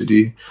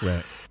university.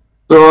 Right.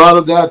 So out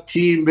of that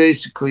team,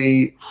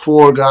 basically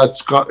 4 got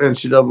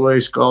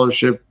NCAA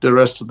scholarship. The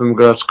rest of them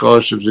got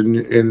scholarships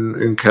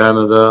in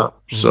Canada.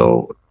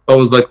 So I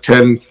was like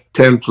 10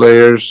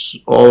 players.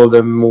 All of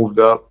them moved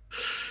up.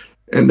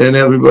 And then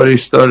everybody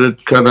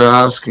started kind of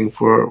asking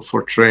for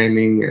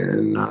training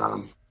and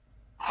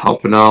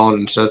helping out,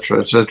 et cetera,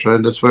 et cetera.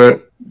 And that's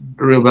where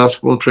real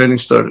basketball training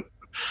started.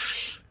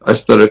 I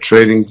started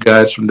training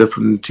guys from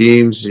different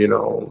teams,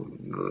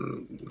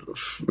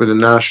 with the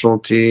national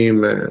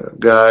team,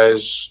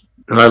 guys,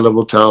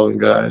 high-level talent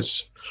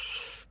guys.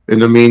 In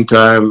the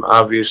meantime,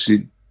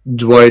 obviously,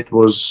 Dwight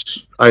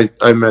was. I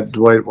met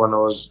Dwight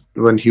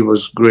when he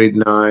was grade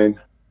 9.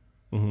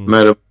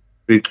 Met him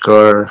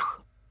streetcar,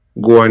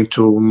 going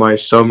to my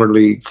summer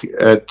league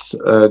at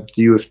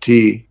U of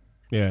T.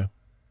 Yeah.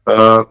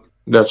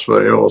 That's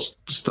where it all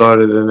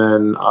started, and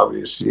then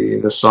obviously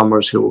in the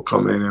summers he will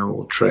come in and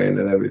we'll train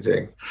and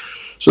everything.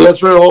 So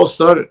that's where it all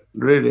started,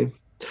 really.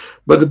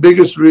 But the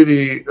biggest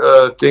really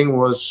thing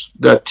was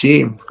that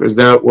team, because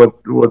that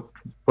what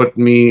put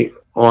me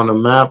on a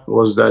map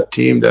was that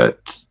team that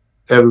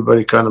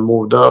everybody kind of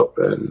moved up,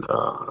 and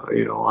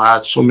I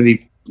had so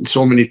many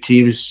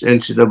teams,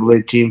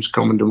 NCAA teams,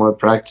 coming to my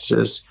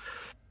practices,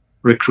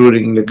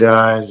 recruiting the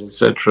guys,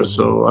 etc.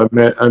 So I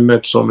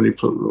met so many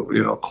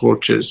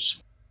coaches,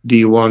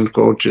 D1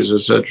 coaches,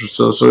 etc.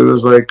 So it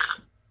was like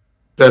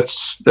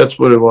that's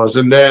what it was.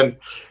 And then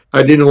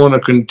I didn't want to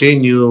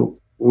continue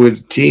with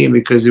the team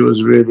because it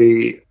was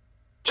really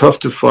tough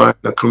to find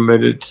a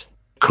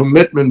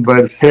commitment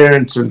by the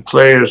parents and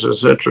players,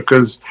 etc.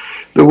 Because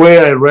the way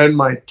I ran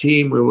my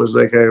team, it was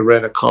like I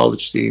ran a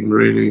college team,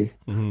 really.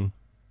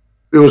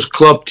 It was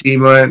club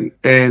team,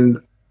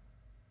 and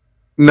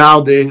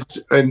nowadays,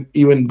 and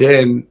even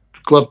then,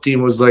 club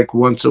team was like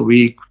once a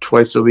week,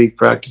 twice a week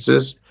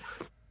practices.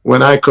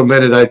 when I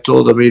committed, I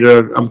told them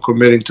either I'm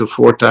committing to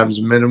 4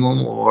 times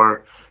minimum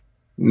or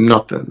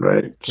nothing,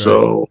 right?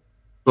 So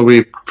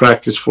we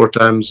practice 4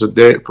 times a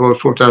day,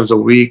 4 times a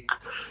week.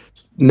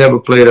 Never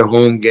played a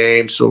home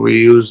game, so we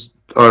used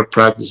our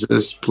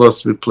practices.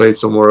 Plus, we played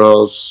somewhere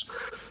else.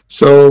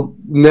 So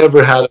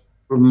never had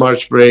a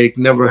March break,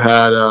 never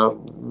had a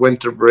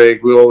winter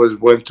break. We always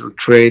went through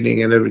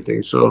training and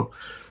everything. So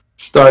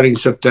starting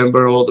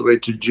September all the way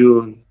to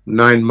June,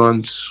 9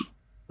 months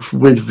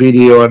with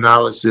video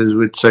analysis,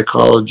 with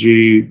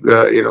psychology,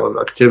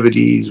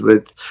 activities,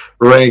 with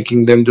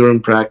ranking them during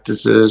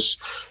practices,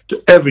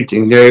 to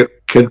everything they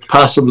could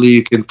possibly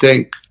you can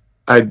think.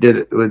 I did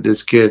it with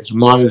these kids,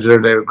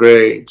 monitor their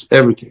grades,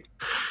 everything.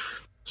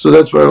 So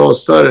that's where it all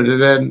started.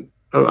 And then,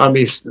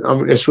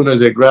 as soon as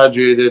they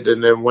graduated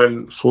and then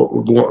went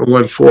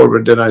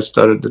forward, then I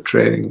started the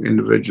training,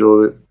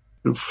 individual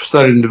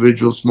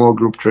small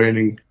group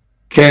training,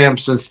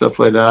 camps and stuff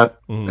like that.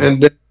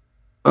 And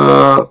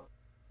uh,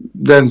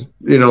 then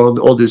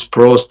all these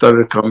pros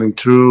started coming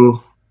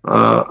through.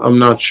 I'm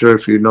not sure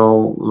if you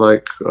know,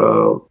 like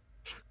a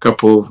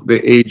couple of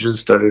the agents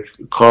started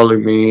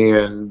calling me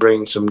and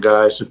bringing some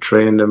guys to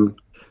train them,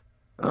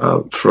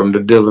 from the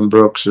Dylan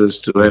Brookses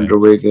to Andrew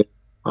Wiggins,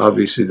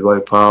 obviously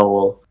Dwight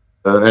Powell,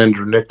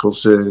 Andrew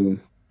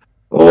Nicholson,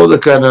 all the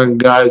kind of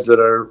guys that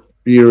are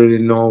you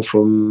really know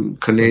from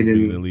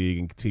Canadian league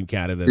and Team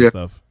Canada and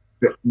stuff.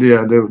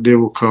 Yeah, they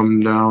will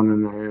come down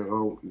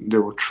and they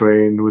will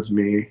train with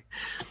me,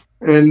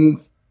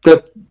 and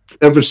that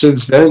ever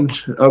since then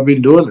I've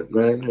been doing it,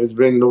 man. It's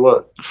been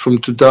from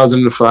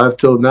 2005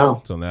 till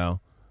now.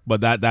 But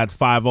that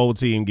 5-0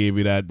 team gave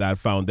you that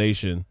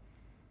foundation.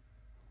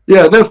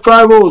 Yeah, that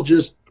 5-0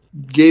 just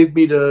gave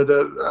me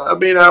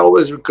I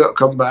always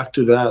come back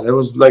to that. It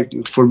was like,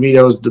 for me,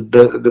 that was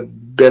the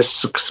best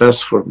success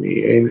for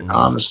me, and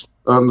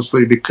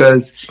honestly,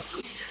 because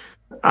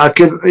you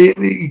can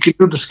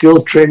do the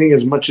skills training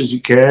as much as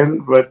you can,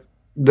 but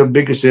the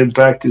biggest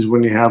impact is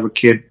when you have a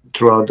kid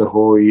throughout the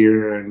whole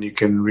year, and you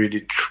can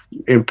really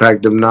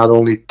impact them not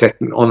only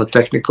on a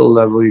technical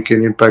level, you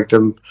can impact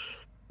them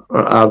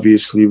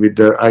obviously with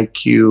their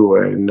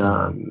IQ and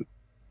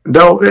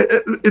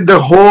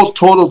the whole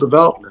total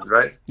development,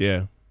 right?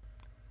 Yeah,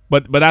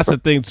 but that's the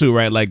thing too,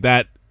 right? Like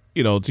that,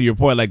 to your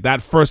point, like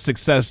that first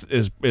success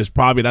is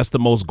probably that's the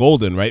most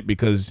golden, right?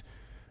 Because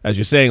as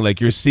you're saying,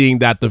 like you're seeing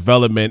that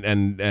development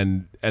and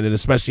then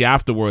especially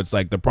afterwards,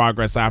 like the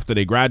progress after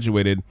they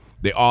graduated,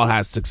 they all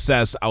had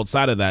success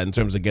outside of that in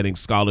terms of getting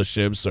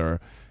scholarships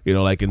or,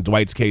 like in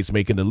Dwight's case,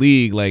 making the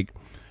league. Like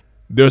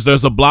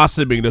there's a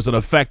blossoming, there's an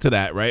effect to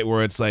that, right?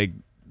 Where it's like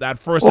that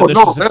first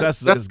initial success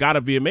has got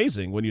to be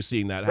amazing when you're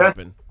seeing that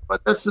happen.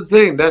 But that's the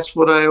thing. That's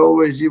what I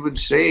always even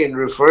say and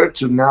refer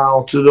to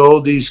now to all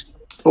these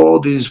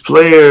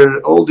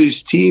players, all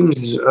these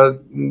teams,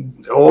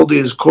 all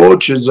these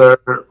coaches are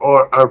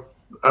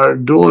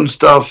doing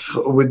stuff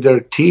with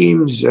their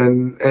teams,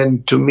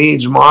 and to me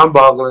it's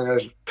mind-boggling.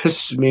 It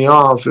pisses me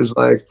off. Is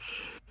like,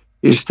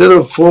 instead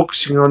of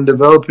focusing on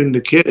developing the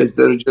kids,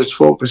 they're just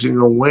focusing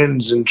on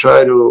wins and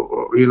try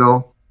to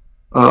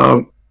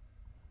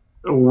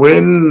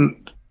win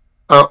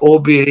an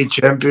OBA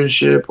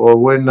championship or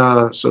win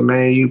some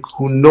AU,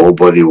 who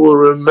nobody will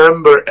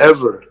remember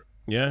ever.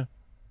 Yeah.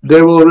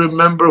 They will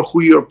remember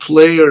who your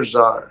players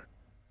are.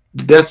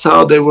 That's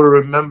how they will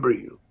remember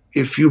you.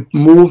 If you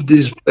move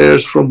these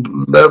players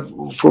from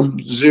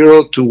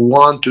 0 to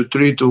 1 to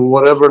 3 to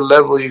whatever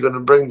level you're going to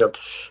bring them,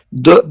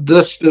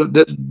 that's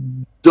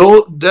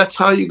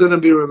how you're going to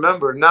be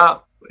remembered.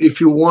 Not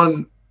if you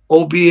won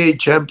OBA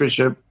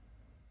championship,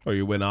 or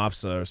you win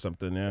OFSA or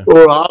something, yeah,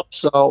 or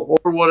OFSA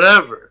or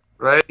whatever,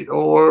 right?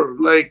 Or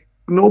like,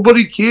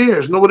 nobody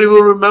cares. Nobody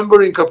will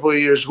remember in a couple of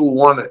years who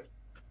won it.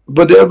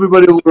 But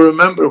everybody will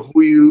remember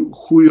who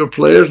your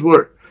players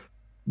were.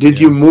 Did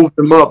you move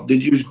them up?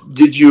 Did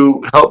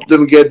you help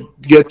them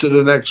get to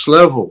the next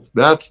level?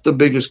 That's the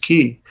biggest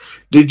key.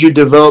 Did you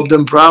develop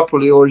them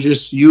properly, or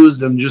just use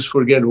them just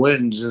for get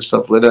wins and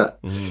stuff like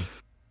that? Mm-hmm.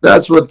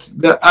 That's what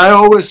I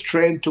always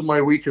train to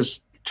my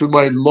weakest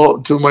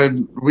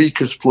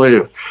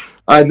player.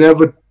 I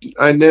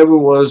never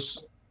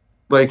was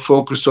like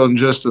focused on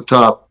just the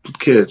top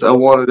kids. I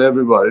wanted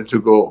everybody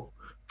to go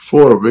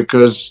forward,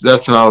 because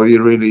that's how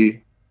you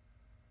really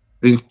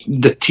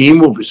the team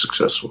will be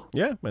successful.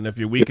 Yeah, and if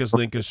your weakest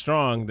link is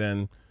strong,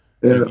 then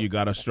you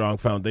got a strong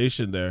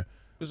foundation there.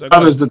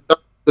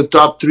 The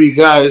top 3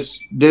 guys,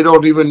 they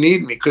don't even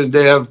need me because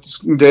they have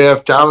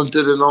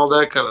talented and all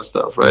that kind of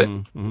stuff, right?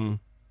 Mm-hmm.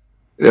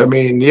 I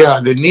mean,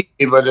 they need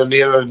me, but at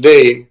the end of the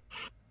day,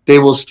 they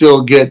will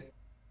still get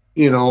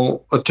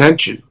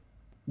attention.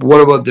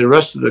 What about the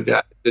rest of the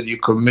guys that you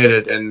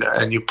committed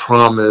and you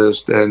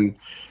promised and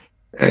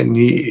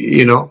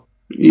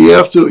you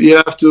have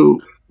to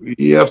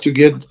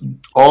get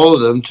all of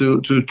them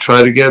to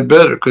try to get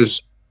better,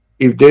 because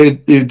if they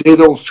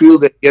don't feel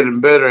they're getting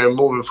better and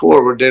moving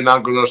forward, they're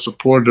not going to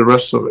support the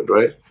rest of it,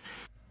 right?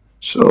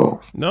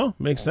 So no,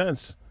 makes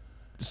sense.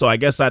 So I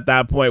guess at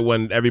that point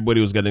when everybody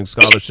was getting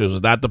scholarships,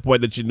 was that the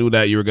point that you knew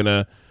that you were going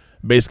to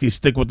basically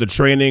stick with the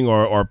training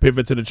or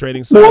pivot to the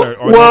training side?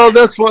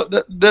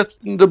 That's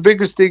the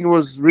biggest thing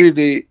was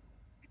really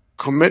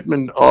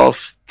commitment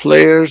of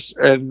players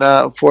and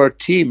for a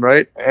team,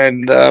 right?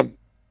 And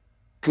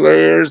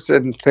players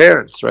and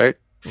parents, right?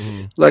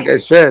 Mm-hmm. Like I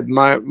said,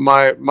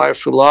 my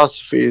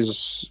philosophy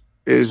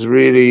is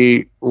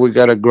really we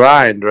gotta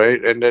grind,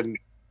 right? And then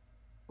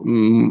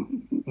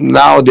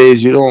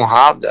nowadays you don't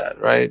have that,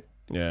 right?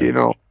 Yeah. You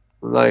know,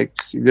 like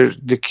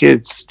the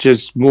kids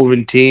just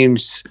moving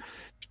teams,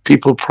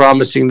 people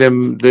promising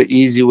them the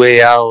easy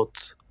way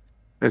out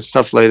and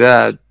stuff like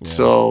that. Yeah.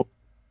 So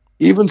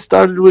even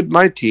started with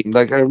my team.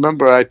 Like I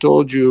remember I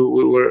told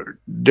you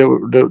there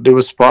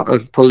was a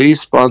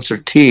police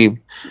sponsored team.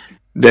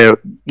 There,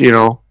 you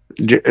know,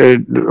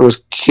 it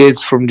was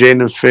kids from Jane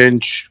and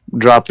Finch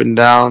dropping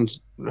down,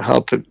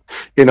 helping.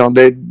 You know,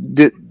 they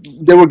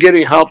were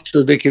getting help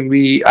so they can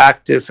be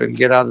active and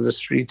get out of the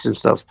streets and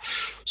stuff.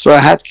 So I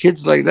had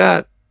kids like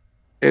that,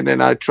 and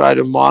then I tried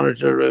to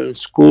monitor in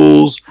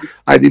schools.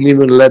 I didn't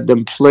even let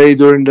them play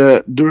during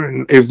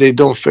if they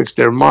don't fix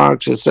their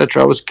marks,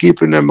 etc. I was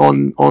keeping them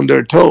on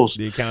their toes.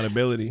 The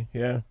accountability,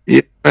 yeah.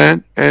 Yeah,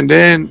 man. And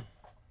then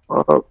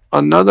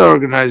another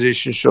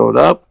organization showed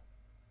up,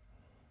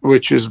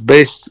 which is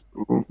based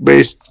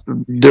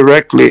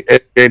directly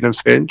at Jane and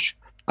Finch.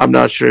 I'm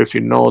not sure if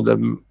you know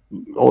them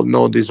or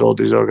know all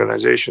these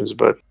organizations,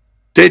 but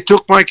they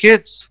took my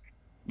kids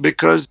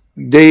because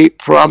they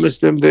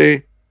promised them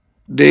they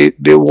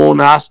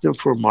won't ask them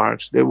for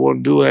marks. They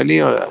won't do any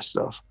of that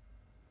stuff.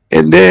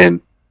 And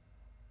then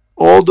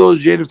all those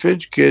Jane and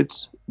Finch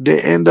kids,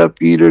 they end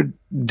up either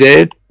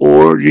dead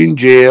or in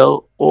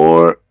jail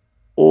or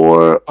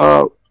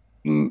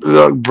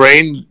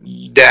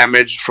brain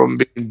damage from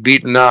being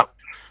beaten up.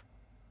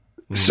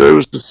 Mm-hmm. So it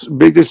was the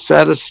biggest,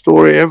 saddest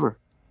story ever.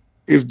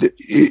 And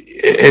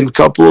a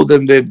couple of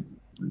them,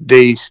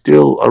 they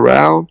still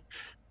around.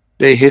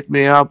 They hit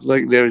me up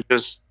like they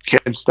just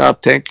can't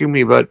stop thanking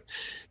me, but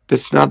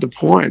that's not the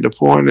point. The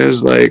point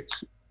is like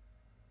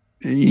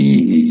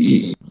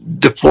the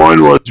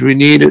point was we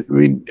needed.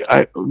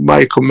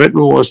 My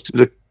commitment was to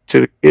the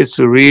kids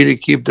to really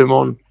keep them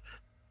on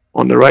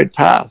the right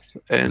path,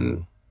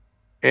 and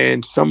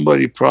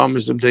somebody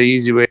promised them the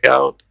easy way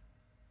out,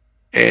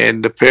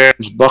 and the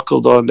parents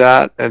buckled on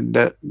that, and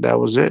that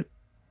was it,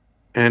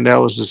 and that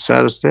was the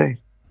saddest thing.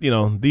 You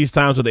know, these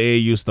times with the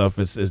AAU stuff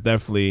is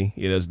definitely,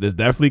 you know, it's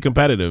definitely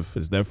competitive.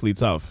 It's definitely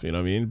tough. You know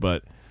what I mean?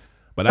 But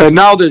and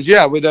now there's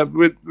with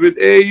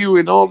AAU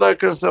and all that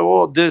kind of stuff.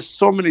 Oh, there's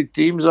so many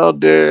teams out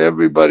there.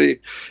 Everybody,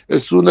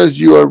 as soon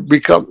as you're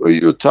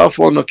tough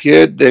on a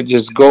kid, they're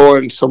just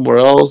going somewhere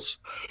else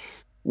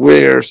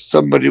where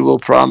somebody will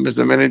promise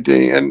them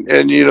anything,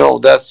 and you know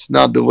that's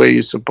not the way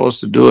you're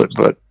supposed to do it.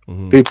 But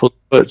people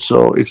do it,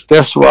 so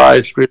that's why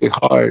it's really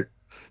hard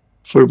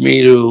for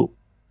me to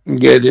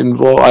get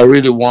involved. I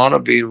really want to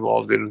be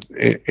involved in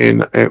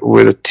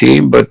with a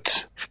team,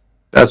 but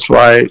that's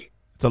why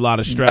it's a lot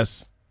of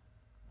stress.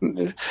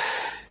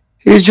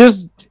 It's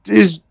just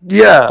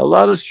a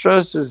lot of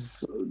stress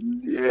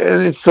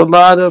and it's a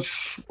lot of,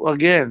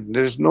 again,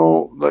 there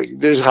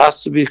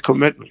has to be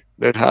commitment.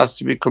 There has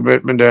to be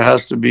commitment. There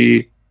has to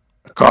be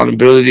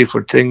accountability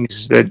for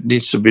things that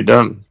needs to be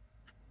done.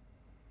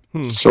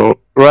 So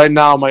right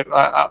now,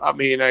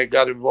 I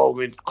got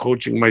involved in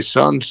coaching my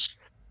son's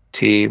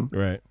team,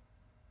 right?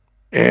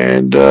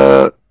 And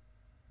I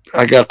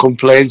got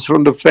complaints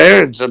from the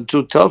parents. I'm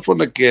too tough on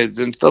the kids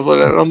and stuff like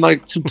that. I'm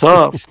like, too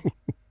tough.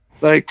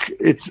 Like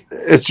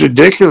it's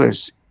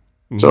ridiculous.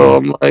 Mm-hmm. So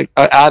I'm like,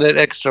 I added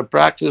extra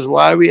practice.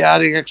 Why are we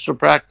adding extra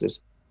practice?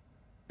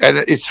 And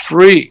it's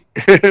free.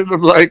 And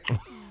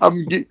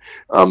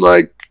I'm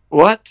like,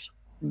 what?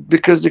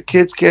 Because the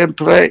kids can't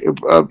play,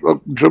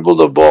 dribble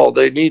the ball.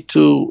 They need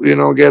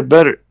to, get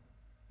better.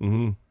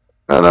 Mm-hmm.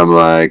 And I'm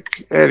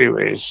like,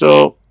 anyway.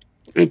 So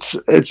it's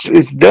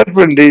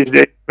different these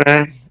days,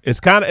 man. It's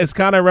kind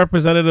of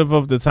representative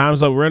of the times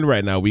that we're in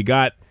right now.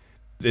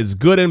 It's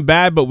good and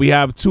bad, but we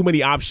have too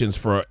many options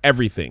for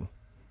everything.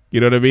 You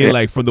know what I mean? Yeah.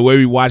 Like from the way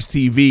we watch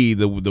TV,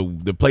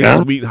 the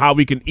places how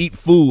we can eat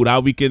food,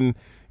 how we can,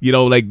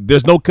 like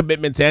there's no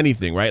commitment to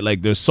anything, right?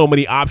 Like there's so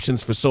many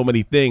options for so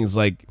many things.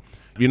 Like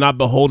you're not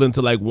beholden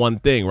to like one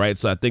thing, right?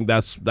 So I think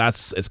that's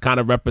it's kind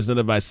of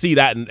representative. I see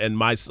that in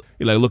my,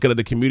 looking at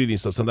the community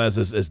and stuff. Sometimes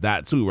it's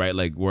that too, right?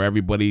 Like where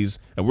everybody's,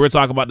 and we're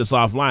talking about this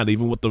offline,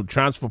 even with the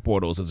transfer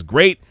portals. It's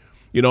great,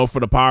 for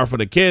the power for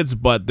the kids,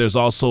 but there's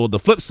also the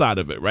flip side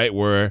of it, right?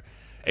 Where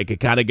it could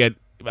kind of get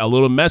a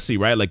little messy,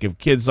 right? Like if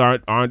kids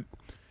aren't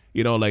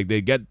like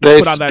they get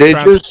put on that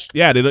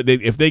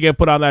if they get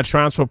put on that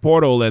transfer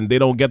portal and they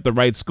don't get the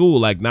right school,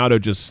 like now they're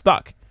just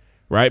stuck,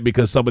 right?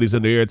 Because somebody's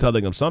in their ear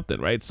telling them something,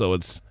 right? So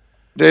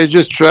they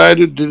just try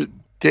to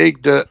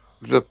take the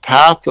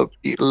path of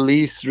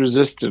least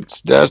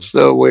resistance. That's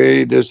the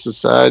way this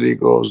society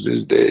goes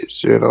these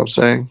days. You know what I'm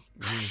saying?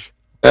 Mm-hmm.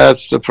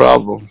 That's the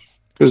problem.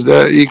 Because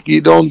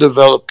you don't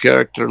develop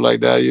character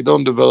like that. You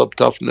don't develop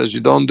toughness.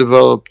 You don't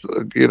develop,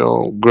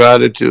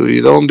 gratitude.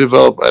 You don't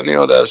develop any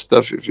of that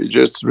stuff if you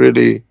just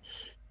really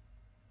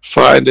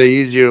find an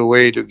easier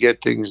way to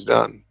get things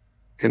done,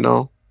 you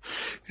know.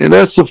 And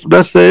that's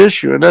the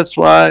issue, and that's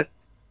why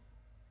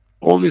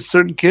only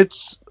certain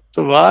kids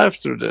survive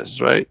through this,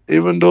 right?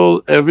 Even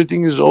though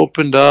everything is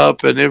opened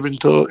up, and even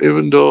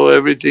though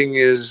everything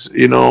is,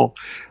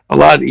 a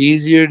lot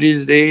easier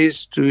these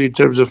days to in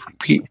terms of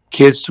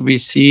kids to be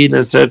seen,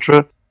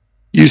 etc.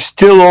 You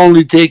still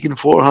only taking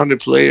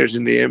 400 players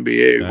in the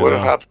NBA. I What know.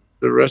 happened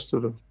to the rest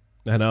of them?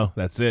 I know.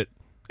 That's it.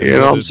 You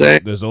know what I'm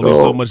saying? There's only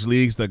so So much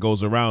leagues that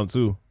goes around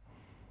too.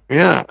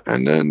 yeah,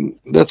 and then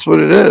that's what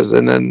it is,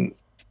 and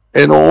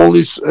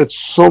only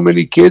so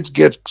many kids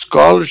get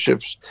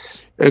scholarships,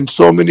 and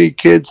so many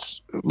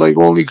kids, like,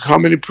 only how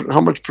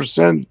much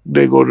percent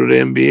they go to the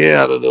NBA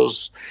out of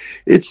those.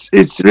 It's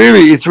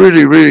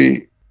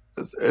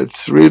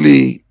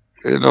really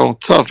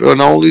tough,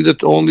 and only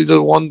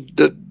the one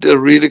that they're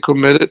really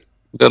committed,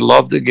 that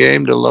love the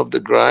game, that love the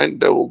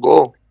grind, that will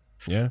go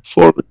Yeah.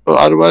 for.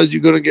 Otherwise,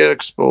 you're gonna get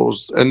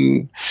exposed,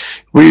 and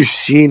we've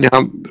seen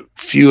how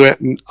few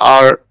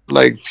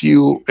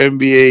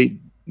NBA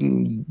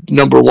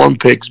number one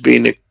picks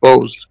being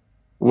exposed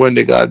when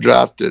they got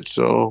drafted.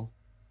 So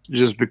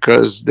just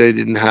because they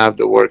didn't have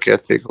the work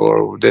ethic,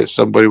 or that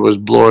somebody was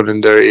blowing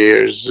in their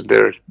ears,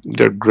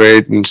 they're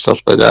great and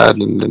stuff like that,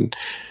 and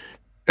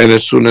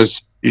as soon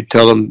as you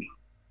tell them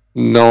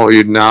no,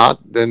 you're not,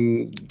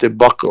 then they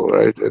buckle,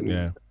 right? And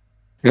Yeah.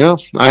 yeah,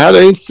 I had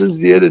an instance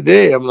the other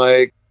day. I'm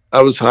like,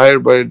 I was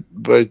hired by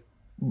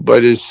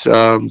this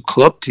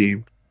club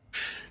team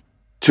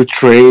to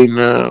train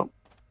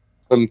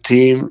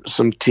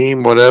some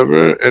team,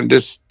 whatever, and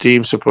this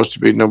team's supposed to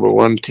be number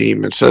one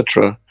team,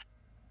 etc.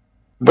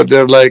 But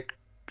they're like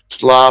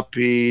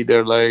sloppy.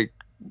 They're like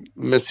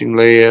missing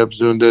layups,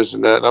 doing this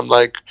and that. I'm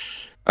like,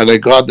 and I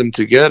got them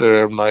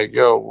together. I'm like,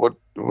 yo, what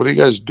are you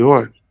guys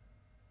doing?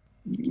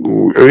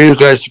 Are you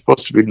guys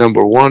supposed to be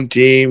number one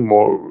team,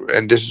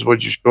 and this is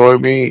what you're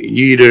showing me?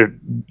 Either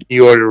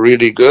you are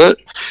really good,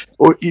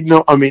 or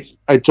I mean,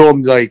 I told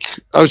them, like,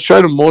 I was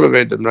trying to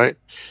motivate them, right?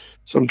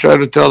 So I'm trying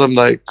to tell them,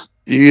 like,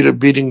 you're either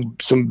beating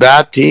some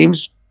bad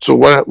teams. So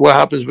what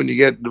happens when you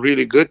get the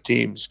really good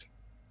teams?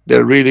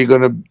 They're really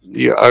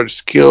you are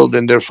skilled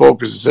and they're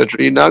focused,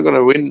 etc. You're not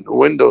gonna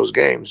win those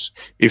games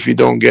if you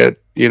don't get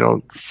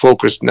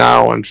focused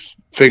now and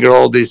figure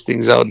all these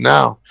things out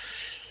now.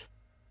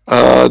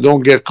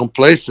 Don't get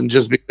complacent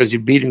just because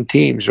you're beating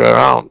teams right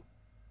around.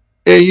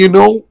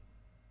 And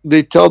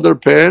they tell their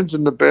parents,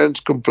 and the parents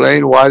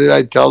complain, why did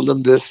I tell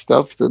them this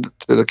stuff to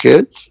the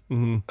kids?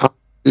 Hmm. I'm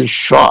in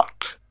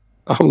shock.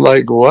 I'm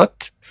like,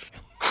 what?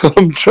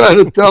 I'm trying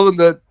to tell them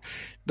that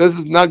this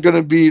is not going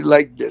to be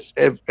like this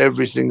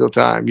every single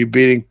time. You're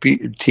beating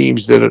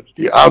teams that are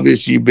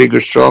obviously bigger,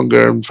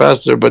 stronger, and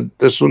faster, but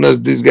as soon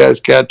as these guys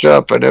catch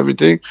up and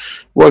everything,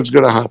 what's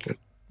going to happen?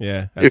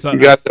 Yeah.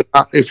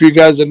 If you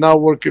guys are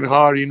not working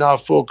hard, you're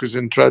not focused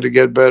and try to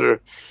get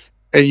better,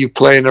 and you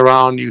playing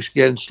around, you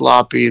getting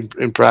sloppy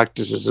in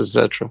practices,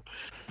 etc.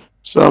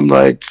 So I'm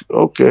like,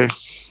 okay,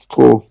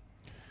 cool.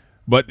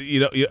 But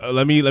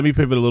let me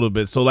pivot a little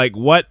bit. So, like,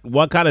 what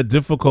kind of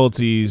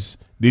difficulties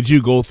did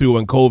you go through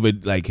when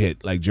COVID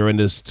hit, like during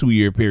this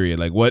 2-year period?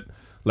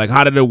 Like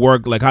how did it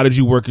work? Like, how did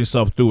you work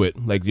yourself through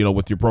it? Like,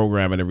 with your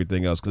program and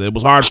everything else, because it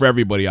was hard for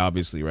everybody,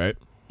 obviously, right?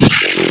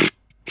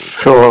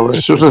 So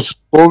as soon as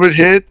COVID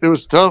hit, it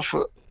was tough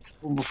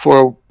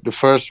for the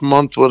first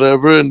month,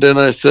 whatever, and then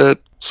I said,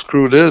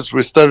 screw this.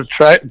 We started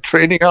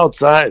training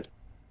outside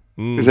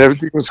because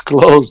everything was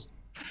closed.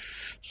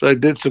 So I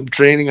did some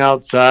training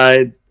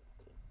outside,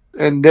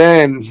 and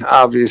then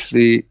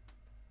obviously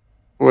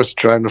was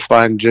trying to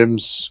find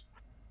gyms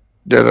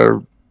that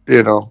are,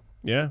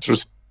 Yeah. through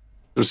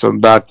some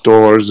back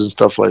doors and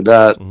stuff like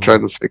that,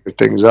 trying to figure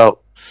things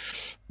out.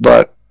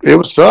 But it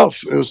was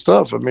tough. It was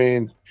tough. I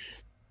mean,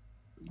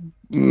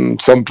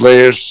 some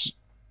players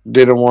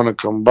didn't want to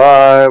come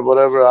by,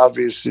 whatever.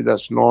 Obviously,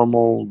 that's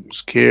normal,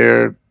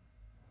 scared.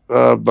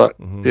 But,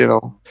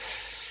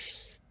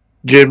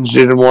 gyms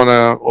didn't want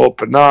to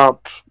open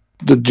up.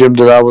 The gym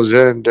that I was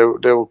in,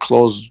 they were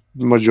closed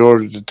the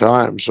majority of the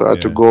time. So I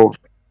had to go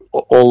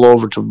all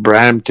over to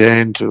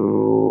Brampton,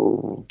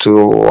 to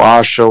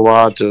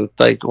Oshawa, to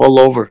like all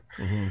over.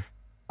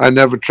 I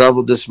never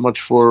traveled this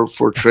much for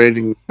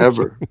training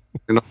ever.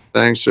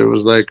 Thanks. It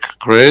was like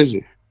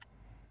crazy.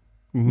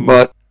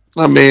 But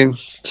I mean,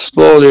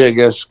 slowly, I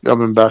guess,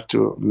 coming back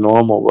to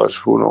normal. But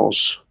who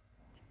knows?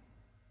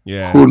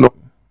 Yeah. Who knows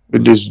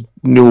with these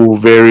new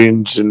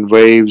variants and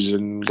waves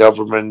and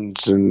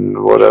governments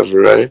and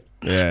whatever, right?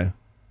 Yeah.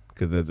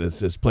 Because it's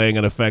just playing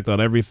an effect on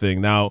everything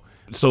now.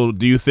 So,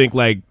 do you think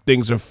like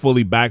things are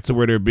fully back to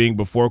where they're being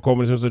before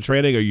COVID in terms of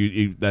training, or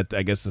you that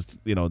I guess it's,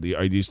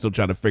 are you still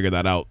trying to figure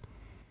that out?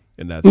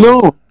 In that sense?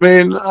 No,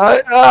 man.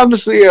 I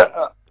honestly,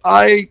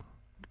 I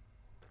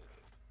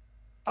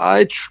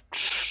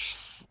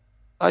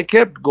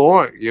kept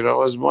going.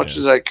 As much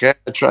as I can.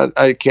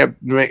 I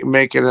kept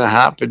making it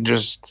happen.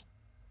 Just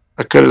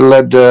I could have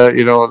led.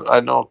 I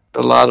know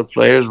a lot of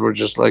players were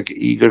just like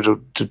eager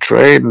to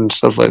train and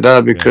stuff like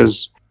that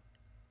because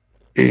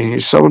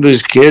some of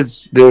these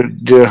kids,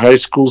 their high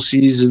school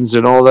seasons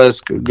and all that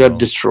got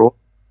destroyed.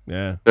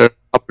 Yeah. Their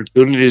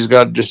opportunities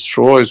got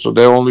destroyed, so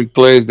the only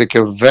place they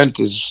can vent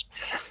is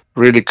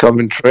really come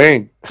and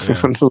train.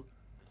 Yeah.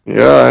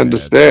 Yeah, I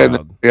understand.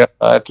 wild. Yeah,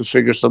 I had to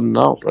figure something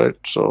out, right?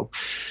 So,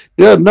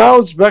 yeah, now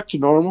it's back to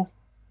normal,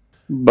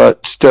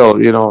 but still,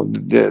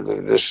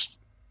 there's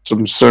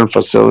some certain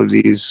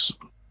facilities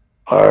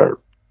are,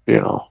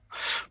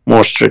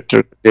 more stricter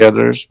than the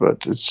others,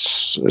 but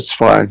it's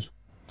fine.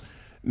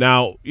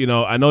 Now,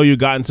 I know you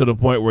gotten to the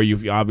point where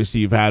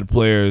you've had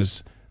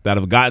players that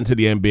have gotten to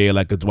the NBA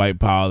like a Dwight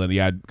Powell, and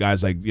you had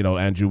guys like,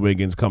 Andrew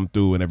Wiggins come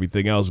through and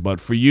everything else. But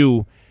for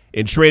you,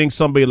 in trading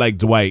somebody like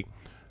Dwight,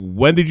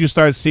 when did you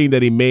start seeing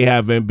that he may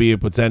have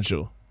NBA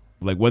potential?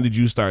 Like, when did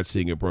you start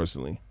seeing it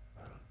personally?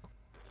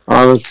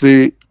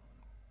 Honestly,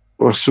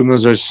 as soon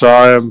as I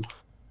saw him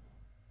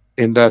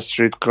in that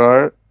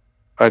streetcar,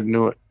 I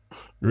knew it.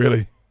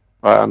 Really?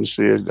 I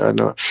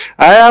know.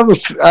 I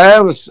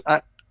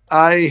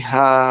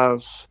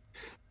have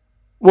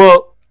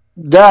well,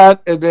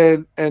 that,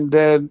 and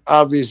then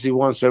obviously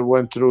once I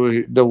went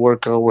through the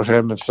workout with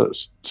him and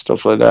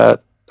stuff like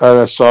that, and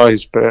I saw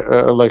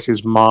like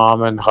his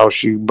mom and how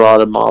she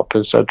brought him up,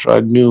 etc.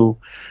 I knew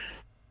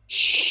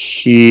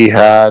he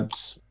had,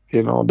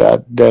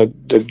 that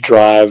the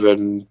drive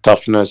and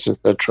toughness,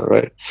 etc.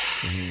 Right?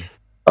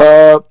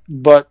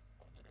 But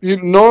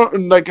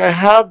like I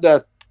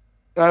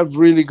have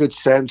really good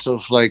sense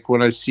of, like,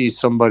 when I see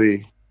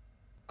somebody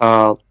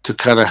to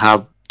kind of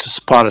have to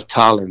spot a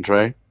talent,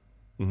 right?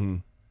 Mm-hmm.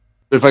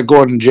 If I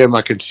go in the gym,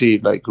 I can see,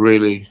 like,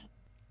 really.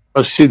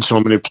 I've seen so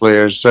many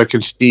players. I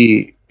can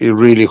see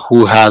really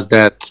who has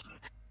that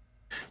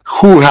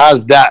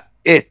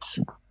it.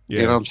 Yeah.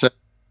 You know what I'm saying?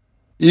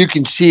 You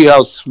can see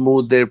how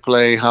smooth they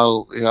play,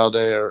 how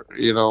they're,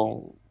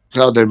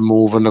 how they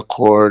move on the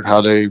court,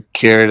 how they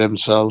carry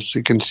themselves.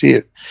 You can see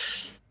it.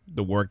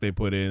 The work they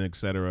put in,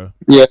 etc.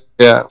 Yeah.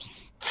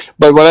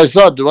 But when I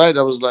saw Dwight,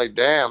 I was like,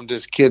 "Damn,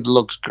 this kid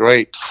looks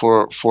great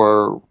for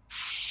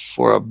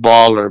a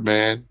baller,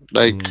 man."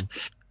 Like,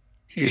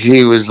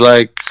 he was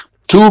like,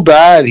 too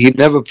bad he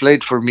never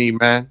played for me,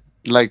 man.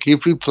 Like,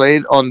 if he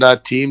played on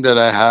that team that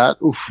I had,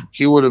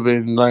 he would have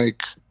been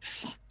like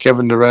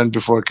Kevin Durant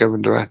before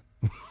Kevin Durant.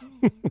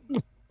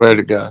 Swear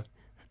to God.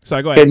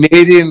 So go ahead.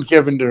 Canadian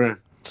Kevin Durant.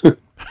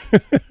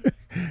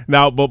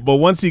 Now, but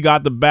once he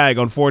got the bag,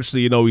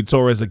 unfortunately, he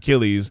tore his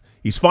Achilles.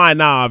 He's fine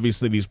now,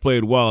 obviously. He's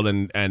played well,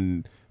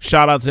 and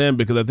shout out to him,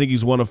 because I think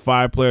he's one of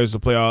 5 players to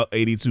play all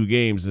 82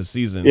 games this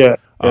season. Yeah.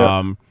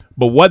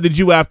 But what did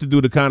you have to do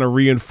to kind of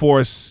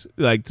reinforce,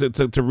 like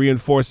to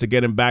reinforce to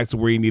get him back to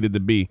where he needed to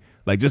be?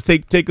 Like, just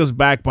take us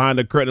back behind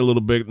the curtain a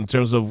little bit in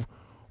terms of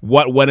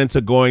what went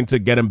into going to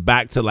get him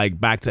back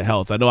to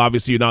health. I know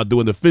obviously you're not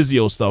doing the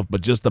physio stuff,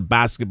 but just the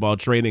basketball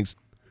training.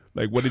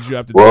 Like, what did you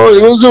have to do? Well,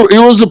 it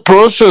was a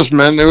process,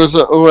 man. It was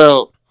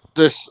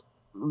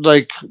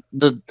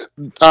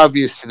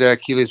obviously the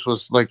Achilles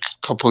was like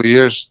a couple of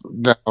years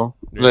now,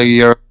 like a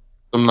year,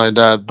 something like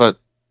that. But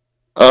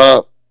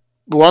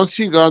once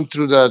you gone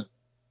through that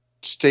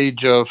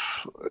stage of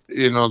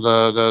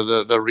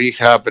the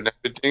rehab and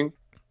everything,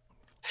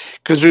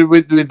 because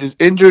with these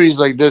injuries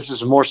like this,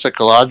 is more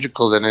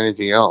psychological than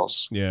anything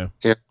else. Yeah.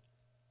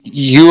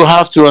 You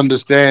have to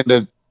understand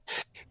that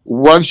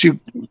once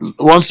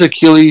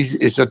Achilles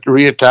is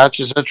reattached,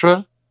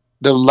 etc.,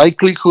 the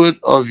likelihood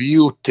of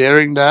you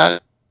tearing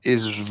that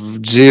is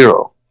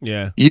 0.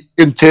 Yeah. You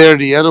can tear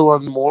the other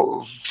one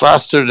more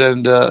faster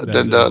than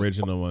the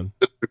original one.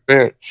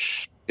 Prepared.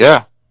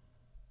 Yeah.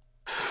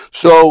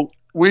 So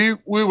we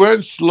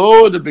went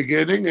slow at the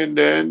beginning, and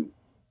then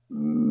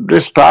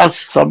this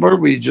past summer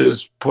we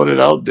just put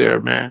it out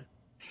there, man.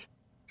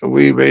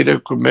 We made a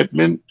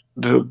commitment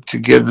to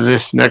get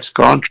this next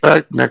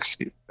contract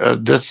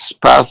this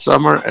past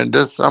summer and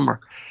this summer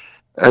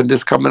and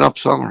this coming up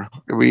summer.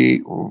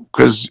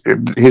 Because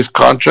his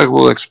contract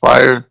will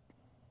expire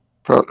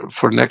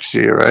for next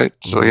year, right?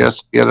 So he has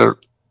to get a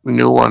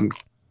new one.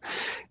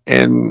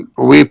 And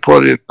we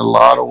put in a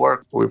lot of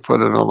work. We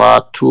put in a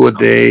lot, 2 a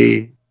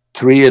day,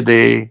 3 a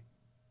day.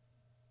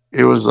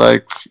 It was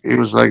like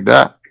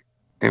that.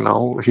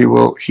 He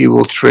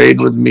will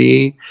train with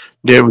me,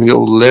 then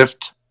he'll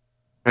lift,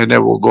 and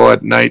then we'll go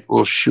at night,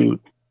 we'll shoot,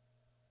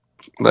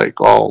 like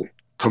all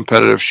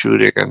competitive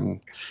shooting, and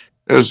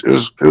it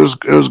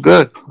was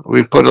good.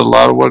 We put a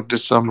lot of work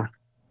this summer,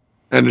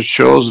 and it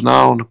shows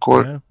now on the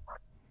court.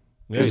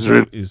 Yeah,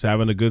 he's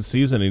having a good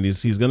season, and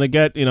he's gonna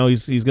get,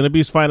 he's gonna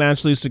be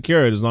financially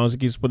secured as long as he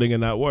keeps putting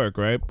in that work,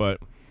 right? But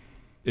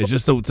it's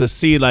just to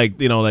see, like,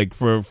 like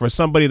for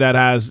somebody that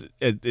has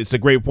it's a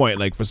great point,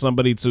 like for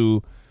somebody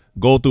to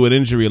go through an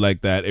injury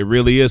like that, it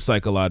really is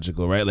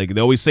psychological, right? Like,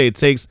 they always say it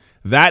takes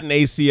that, and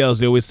ACLs,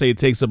 they always say it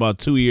takes about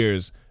 2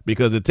 years,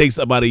 because it takes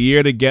about a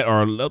year to get,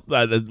 or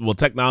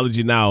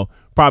technology now,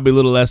 probably a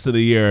little less than a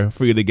year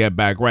for you to get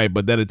back right,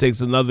 but then it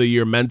takes another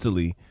year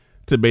mentally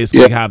to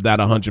basically have that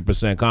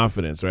 100%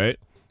 confidence, right?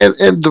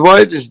 And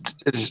Dwight is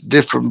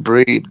different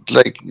breed.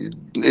 Like,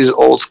 he's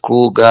old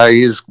school guy.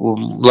 He's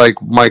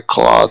like Mike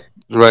Cloth,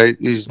 right?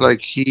 He's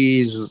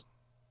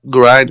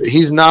grind.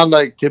 He's not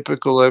like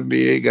typical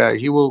NBA guy.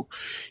 He will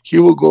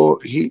go.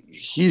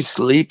 He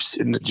sleeps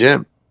in the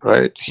gym,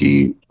 right?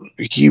 He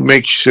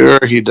makes sure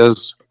he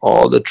does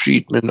all the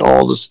treatment,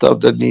 all the stuff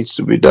that needs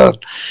to be done.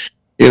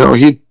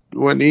 He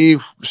when he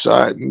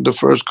signed the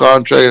first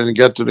contract and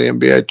got to the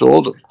NBA, I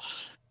told him,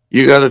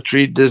 you got to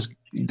treat this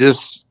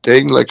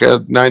thing like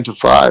a 9 to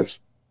 5.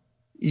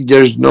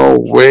 There's no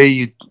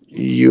way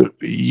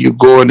you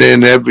going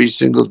in every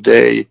single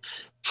day,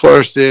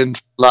 first in,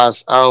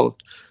 last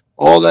out,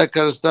 all that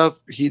kind of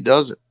stuff. He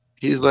does it.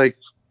 He's like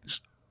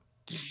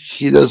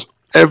he does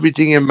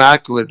everything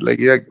immaculate,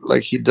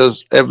 like he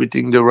does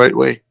everything the right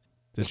way.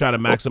 To try to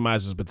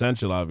maximize his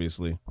potential,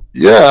 obviously.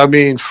 Yeah, I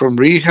mean, from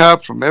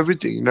rehab, from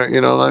everything. I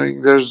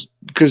mean, there's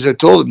because I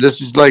told him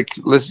this is like,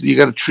 listen, you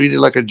got to treat it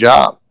like a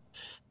job.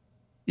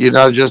 You're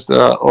not just,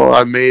 oh,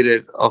 I made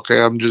it.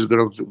 Okay, I'm just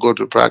gonna go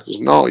to practice.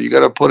 No, you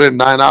got to put in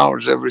 9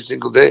 hours every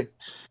single day,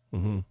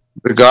 Mm-hmm.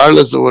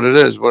 regardless of what it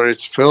is, whether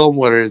it's film,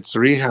 whether it's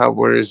rehab,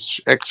 whether it's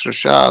extra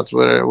shots,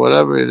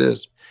 whatever it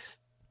is.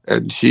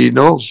 And he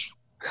knows.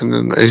 And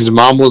then his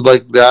mom was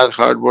like that,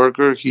 hard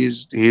worker.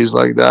 He's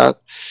like that.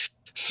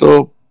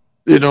 So,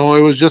 it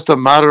was just a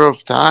matter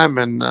of time.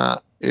 And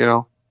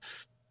the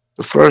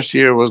first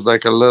year was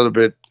like a little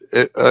bit,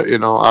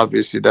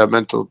 obviously that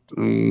mental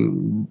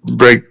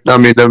break. I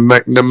mean,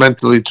 the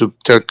mentally to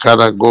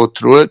kind of go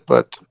through it.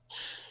 But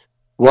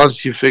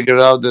once you figure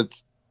out that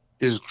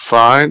is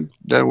fine,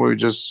 then we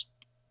just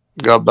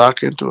got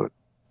back into it.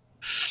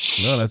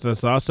 No,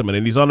 that's awesome,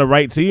 and he's on the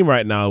right team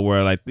right now.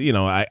 Where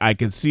I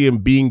can see him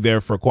being there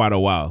for quite a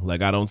while.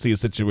 Like I don't see a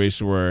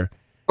situation where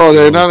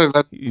They're not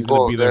letting he's him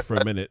going to go. be there for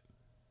a minute.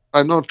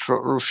 I know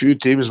a few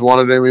teams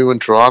wanted him. Even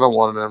Toronto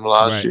wanted him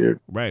last year.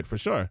 Right, for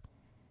sure.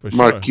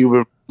 Mark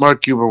Cuban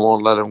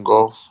won't let him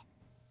go.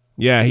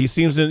 Yeah, he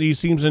seems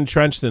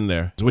entrenched in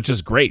there, which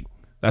is great.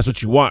 That's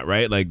what you want,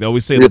 right? Like they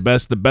always say, the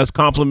best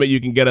compliment you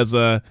can get as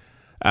an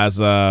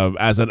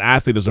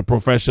athlete, as a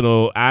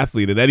professional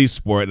athlete in any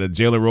sport, and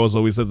Jalen Rose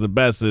always says the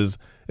best is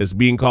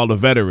being called a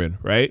veteran,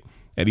 right?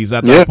 And he's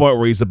at that point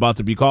where he's about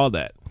to be called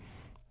that.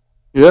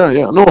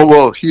 Yeah. No,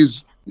 well, he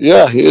is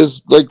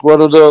like one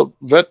of the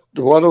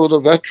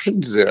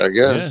veterans there, I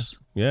guess.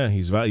 Yeah,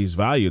 he's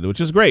valued, which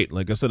is great.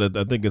 Like I said,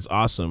 I think it's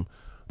awesome.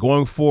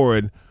 Going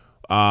forward,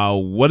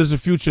 what does the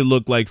future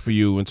look like for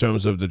you in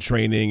terms of the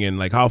training, and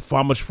like how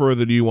much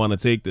further do you want to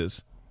take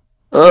this?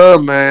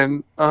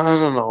 Man, I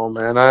don't know,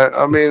 man.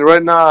 I mean,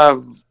 right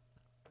now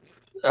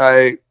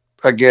I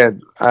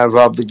have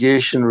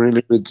obligation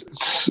really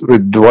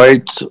with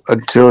Dwight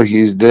until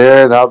he's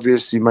there, and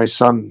obviously my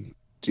son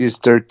is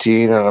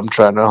 13, and I'm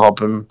trying to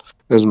help him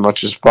as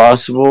much as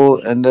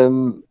possible, and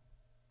then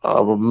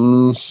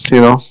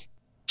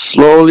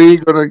slowly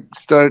gonna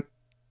start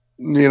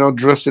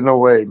drifting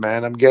away,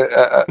 man. I'm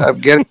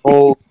getting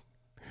old.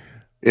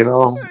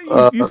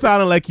 You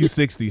sounding like you're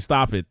 60.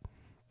 Stop it.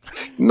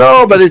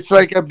 No, but it's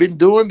like I've been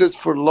doing this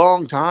for a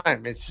long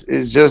time. It's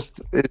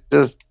just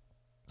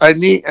I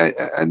need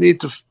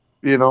to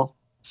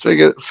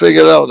figure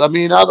it out. I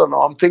mean, I don't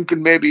know. I'm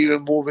thinking maybe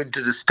even moving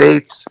to the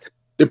States,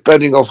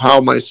 depending on how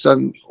my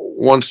son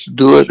wants to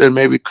do it, and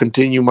maybe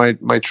continue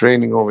my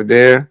training over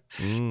there.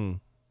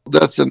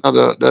 That's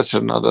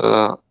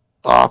another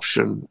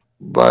option.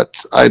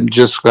 But I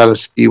just gotta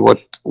see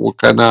what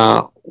kind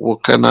of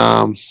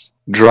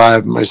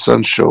drive my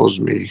son shows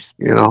me.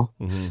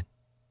 Mm-hmm.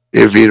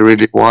 If he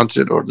really wants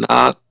it or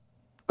not.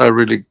 I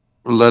really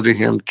letting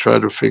him try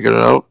to figure it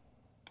out,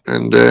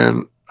 and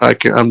then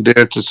I'm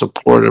there to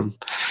support him.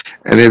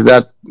 And if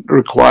that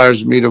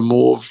requires me to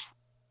move,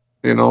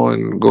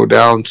 and go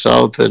down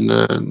south,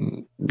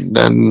 and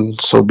then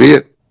so be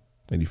it.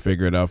 And you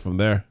figure it out from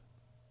there.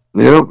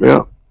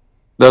 Yeah.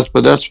 That's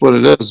what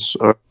it is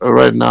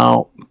right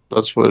now.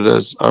 That's what it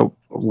is. I'm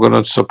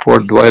gonna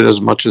support Dwight as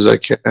much as I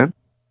can,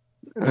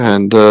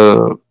 and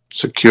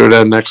secure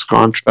that next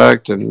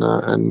contract,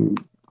 and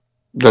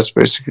that's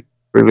basically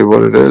really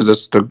what it is.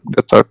 That's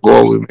our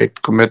goal. We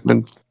make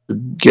commitment to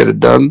get it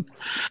done,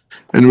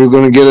 and we're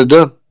gonna get it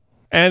done.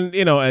 And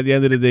at the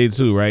end of the day,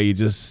 too, right? You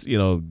just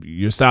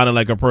you're sounding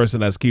like a person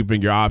that's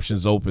keeping your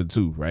options open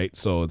too, right?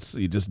 So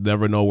you just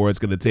never know where it's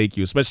going to take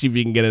you, especially if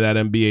you can get in that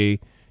NBA.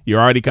 You're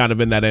already kind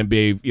of in that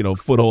NBA,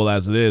 foothold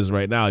as it is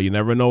right now. You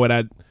never know where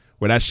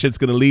that shit's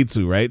going to lead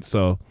to, right?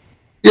 So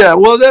yeah,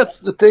 well, that's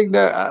the thing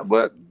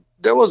but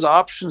there was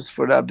options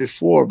for that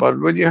before, but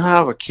when you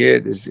have a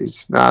kid,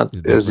 it's not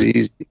as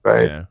easy,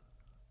 right? Yeah.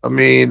 I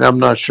mean, I'm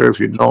not sure if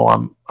you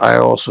know, I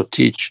also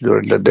teach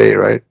during the day,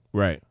 right?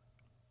 Right.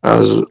 I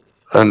was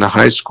in the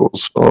high school,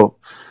 so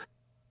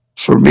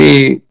for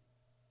me,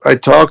 I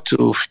talked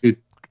to a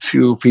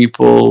few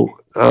people,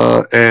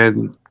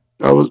 and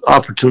there was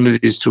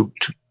opportunities to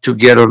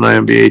get on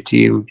an NBA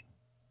team,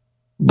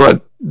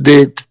 but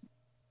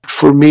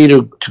for me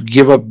to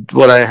give up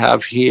what I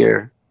have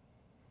here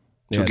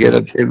to get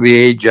an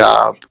NBA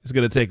job, it's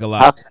going to take a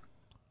lot.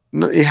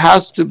 It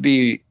has to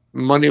be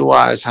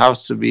money-wise,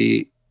 has to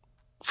be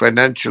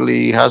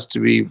financially, has to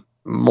be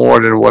more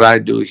than what I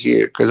do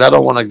here, because I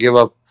don't want to give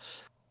up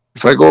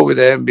if I go with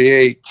the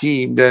NBA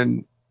team,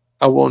 then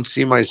I won't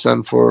see my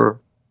son for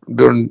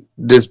during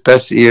this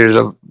best years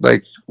of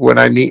like when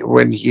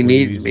he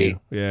needs me.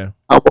 Yeah,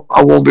 I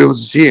won't be able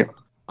to see him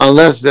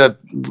unless that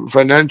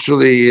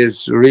financially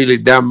is really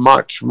that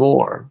much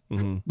more.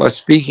 Mm-hmm. But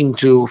speaking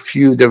to a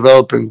few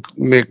developing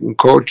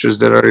coaches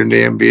that are in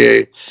the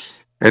NBA,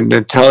 and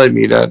then telling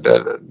me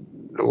that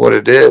what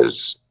it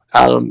is,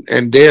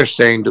 and they're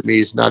saying to me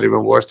it's not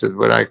even worth it.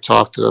 When I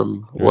talk to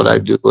them, what I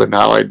do and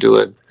how I do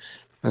it,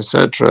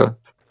 etc.,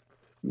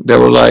 they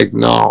were like,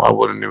 "No, I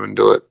wouldn't even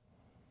do it."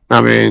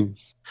 I mean,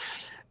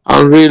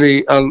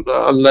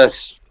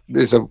 unless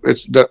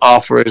it's the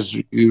offer is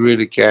you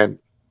really can't,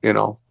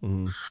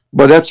 Mm-hmm.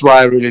 But that's why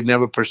I really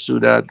never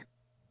pursued that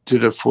to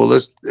the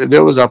fullest.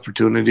 There was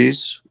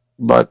opportunities,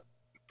 but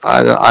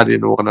I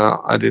didn't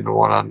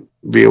wanna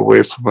be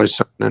away from my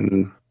son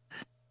and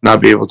not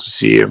be able to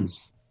see him.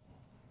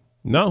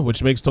 No,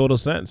 which makes total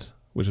sense.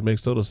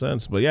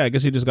 But yeah, I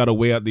guess you just got to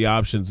weigh out the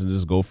options and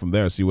just go from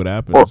there, see what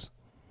happens. Well,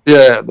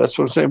 yeah, that's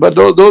what I'm saying. But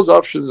those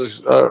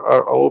options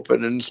are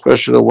open, and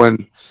especially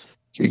when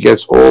he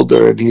gets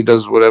older and he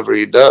does whatever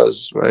he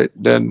does, right?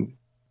 Then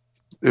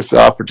if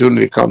the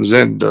opportunity comes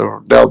in,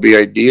 that'll be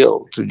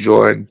ideal to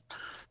join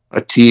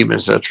a team,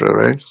 etc.,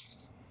 right?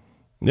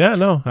 Yeah,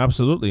 no,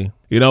 absolutely.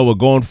 We're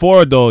going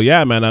forward though.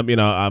 Yeah, man.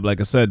 I'm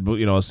like I said, I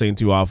was saying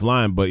to you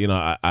offline, but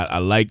I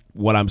like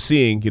what I'm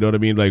seeing. You know what I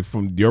mean? Like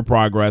from your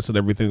progress and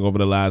everything over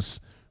the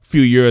last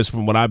few years,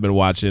 from what I've been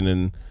watching,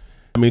 and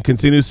I mean,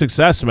 continued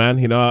success,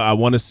 man. I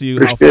want to see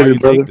how far you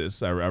take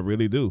this. I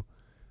really do.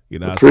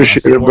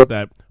 Appreciate I support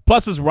that.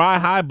 Plus, it's Ride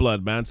High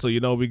blood, man. So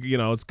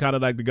it's kind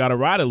of like they got to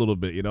ride a little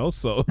bit,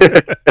 So.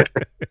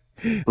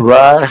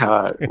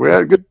 Right. We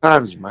had good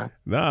times, man.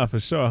 Nah, for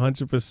sure,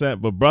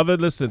 100%. But brother,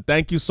 listen,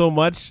 thank you so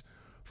much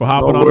for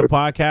hopping on the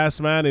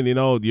podcast, man. And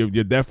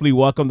you're definitely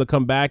welcome to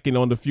come back, in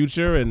the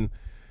future. And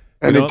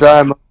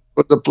anytime,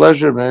 with the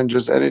pleasure, man.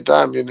 Just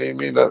anytime you need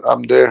me,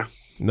 I'm there.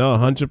 No,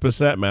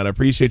 100%, man. I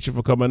appreciate you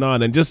for coming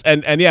on. And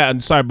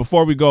and sorry,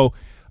 before we go,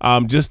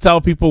 just tell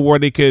people where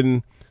they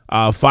can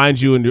find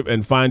you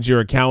and find your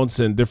accounts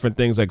and different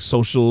things like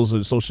socials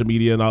and social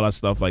media and all that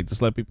stuff. Like,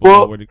 just let people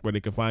know where they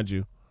can find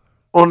you.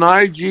 On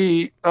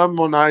IG, I'm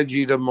on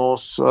IG the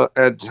most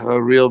at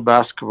Real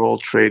Basketball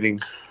Trading.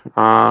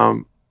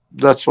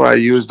 That's why I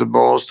use the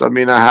most. I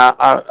mean, I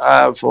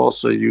have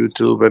also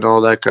YouTube and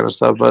all that kind of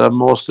stuff, but I'm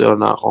mostly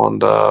on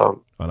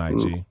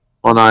IG.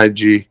 On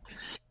IG,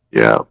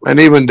 yeah. And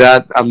even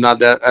that, I'm not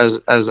that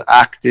as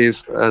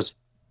active as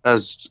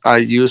I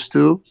used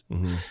to.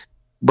 Mm-hmm.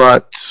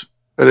 But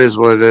it is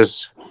what it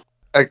is.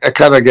 I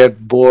kind of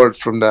get bored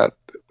from that.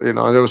 It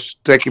was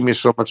taking me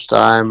so much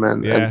time,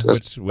 and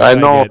I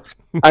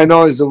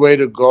know it's the way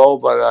to go,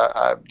 but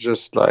I'm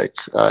just like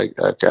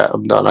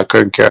I'm done. I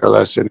couldn't care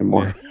less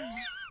anymore.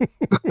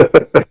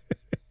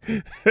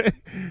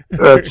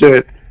 That's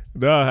it.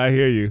 No, I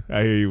hear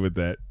you with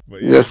that.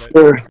 But yes,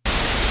 sir.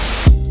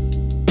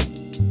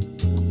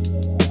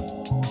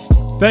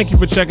 Thank you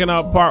for checking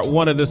out part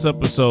 1 of this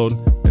episode.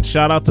 And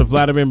shout out to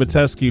Vladimir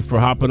Matevsky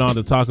for hopping on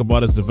to talk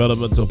about his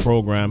developmental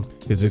program,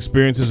 his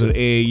experiences with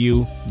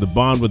AAU, the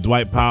bond with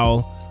Dwight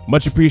Powell.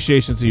 Much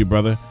appreciation to you,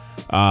 brother.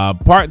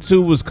 Part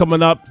 2 was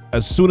coming up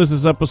as soon as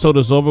this episode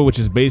is over, which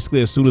is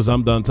basically as soon as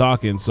I'm done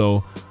talking.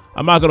 So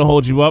I'm not going to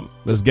hold you up.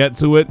 Let's get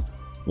to it.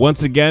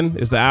 Once again,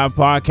 it's the Av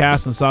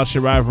Podcast on South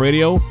Shore Ave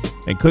Radio.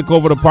 And click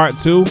over to part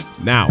 2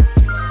 now.